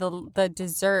 And then the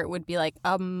dessert would be like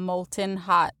a molten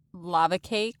hot lava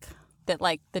cake that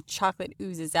like the chocolate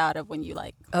oozes out of when you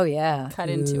like Oh, yeah. cut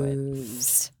into it.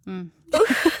 Ooze.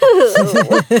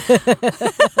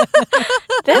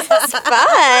 This is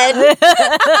fun.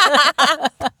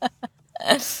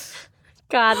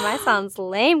 God, my sounds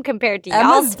lame compared to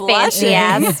Emma's y'all's fancy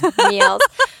ass meals.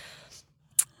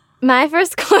 My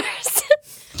first course.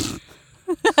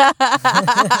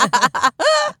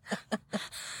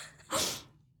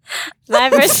 My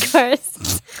first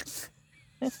course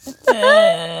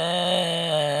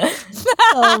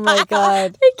Oh, my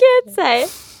God. I can't say.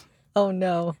 Oh,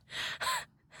 no.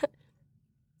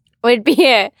 Would be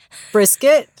a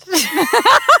Brisket?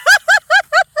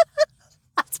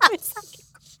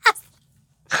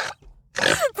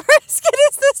 Brisket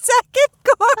is the second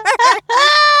course.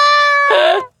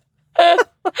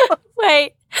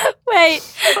 Wait.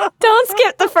 Don't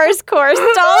skip the first course.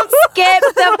 Don't skip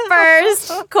the first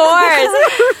course.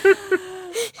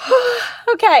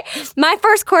 Okay. My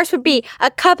first course would be a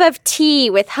cup of tea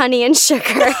with honey and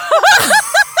sugar.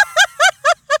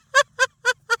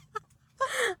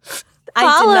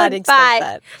 I did not expect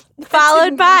that.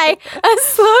 Followed by a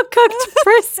slow-cooked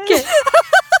brisket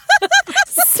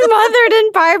smothered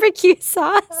in barbecue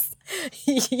sauce.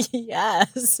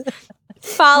 Yes.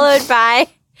 Followed by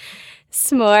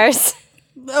s'mores.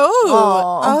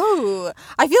 Oh.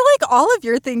 I feel like all of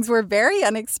your things were very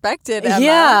unexpected, Emma.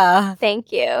 Yeah.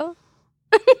 Thank you.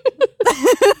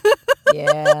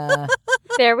 Yeah.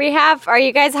 There we have. Are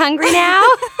you guys hungry now?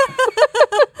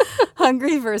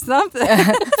 Hungry for something.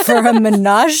 For a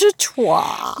menage a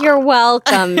trois. You're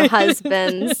welcome,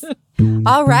 husbands.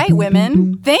 All right,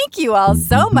 women. Thank you all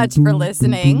so much for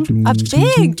listening. A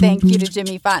big thank you to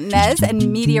Jimmy Fontanez and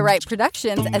Mediarite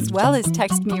Productions, as well as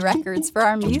Text Me Records for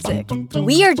our music.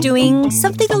 We are doing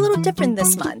something a little different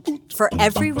this month. For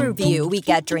every review we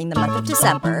get during the month of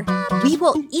December, we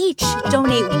will each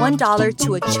donate $1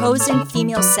 to a chosen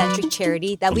female-centric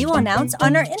charity that we will announce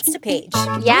on our Insta page.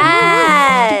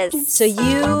 Yes. So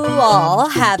you all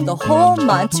have the whole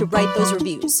month to write those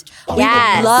reviews. We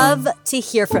Yes. would love to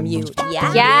hear from you.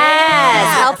 Yeah.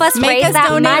 Yes. Help us Make raise us that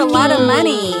donate money. a lot of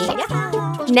money.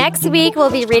 Yeah. Next week,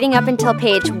 we'll be reading up until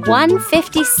page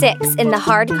 156 in the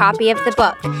hard copy of the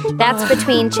book. That's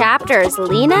between chapters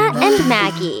Lena and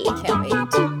Maggie. Can't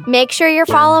wait. Make sure you're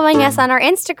following us on our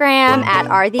Instagram at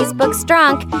Are These Books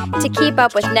Drunk to keep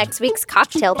up with next week's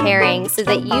cocktail pairing so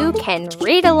that you can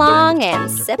read along and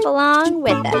sip along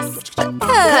with us.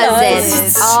 Because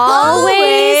it's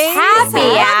always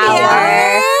happy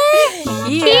hour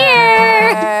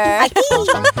here.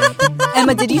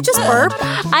 Emma, did you just burp?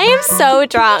 I am so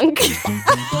drunk.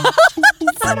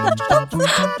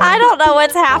 I don't know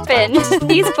what's happened.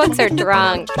 These books are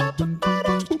drunk.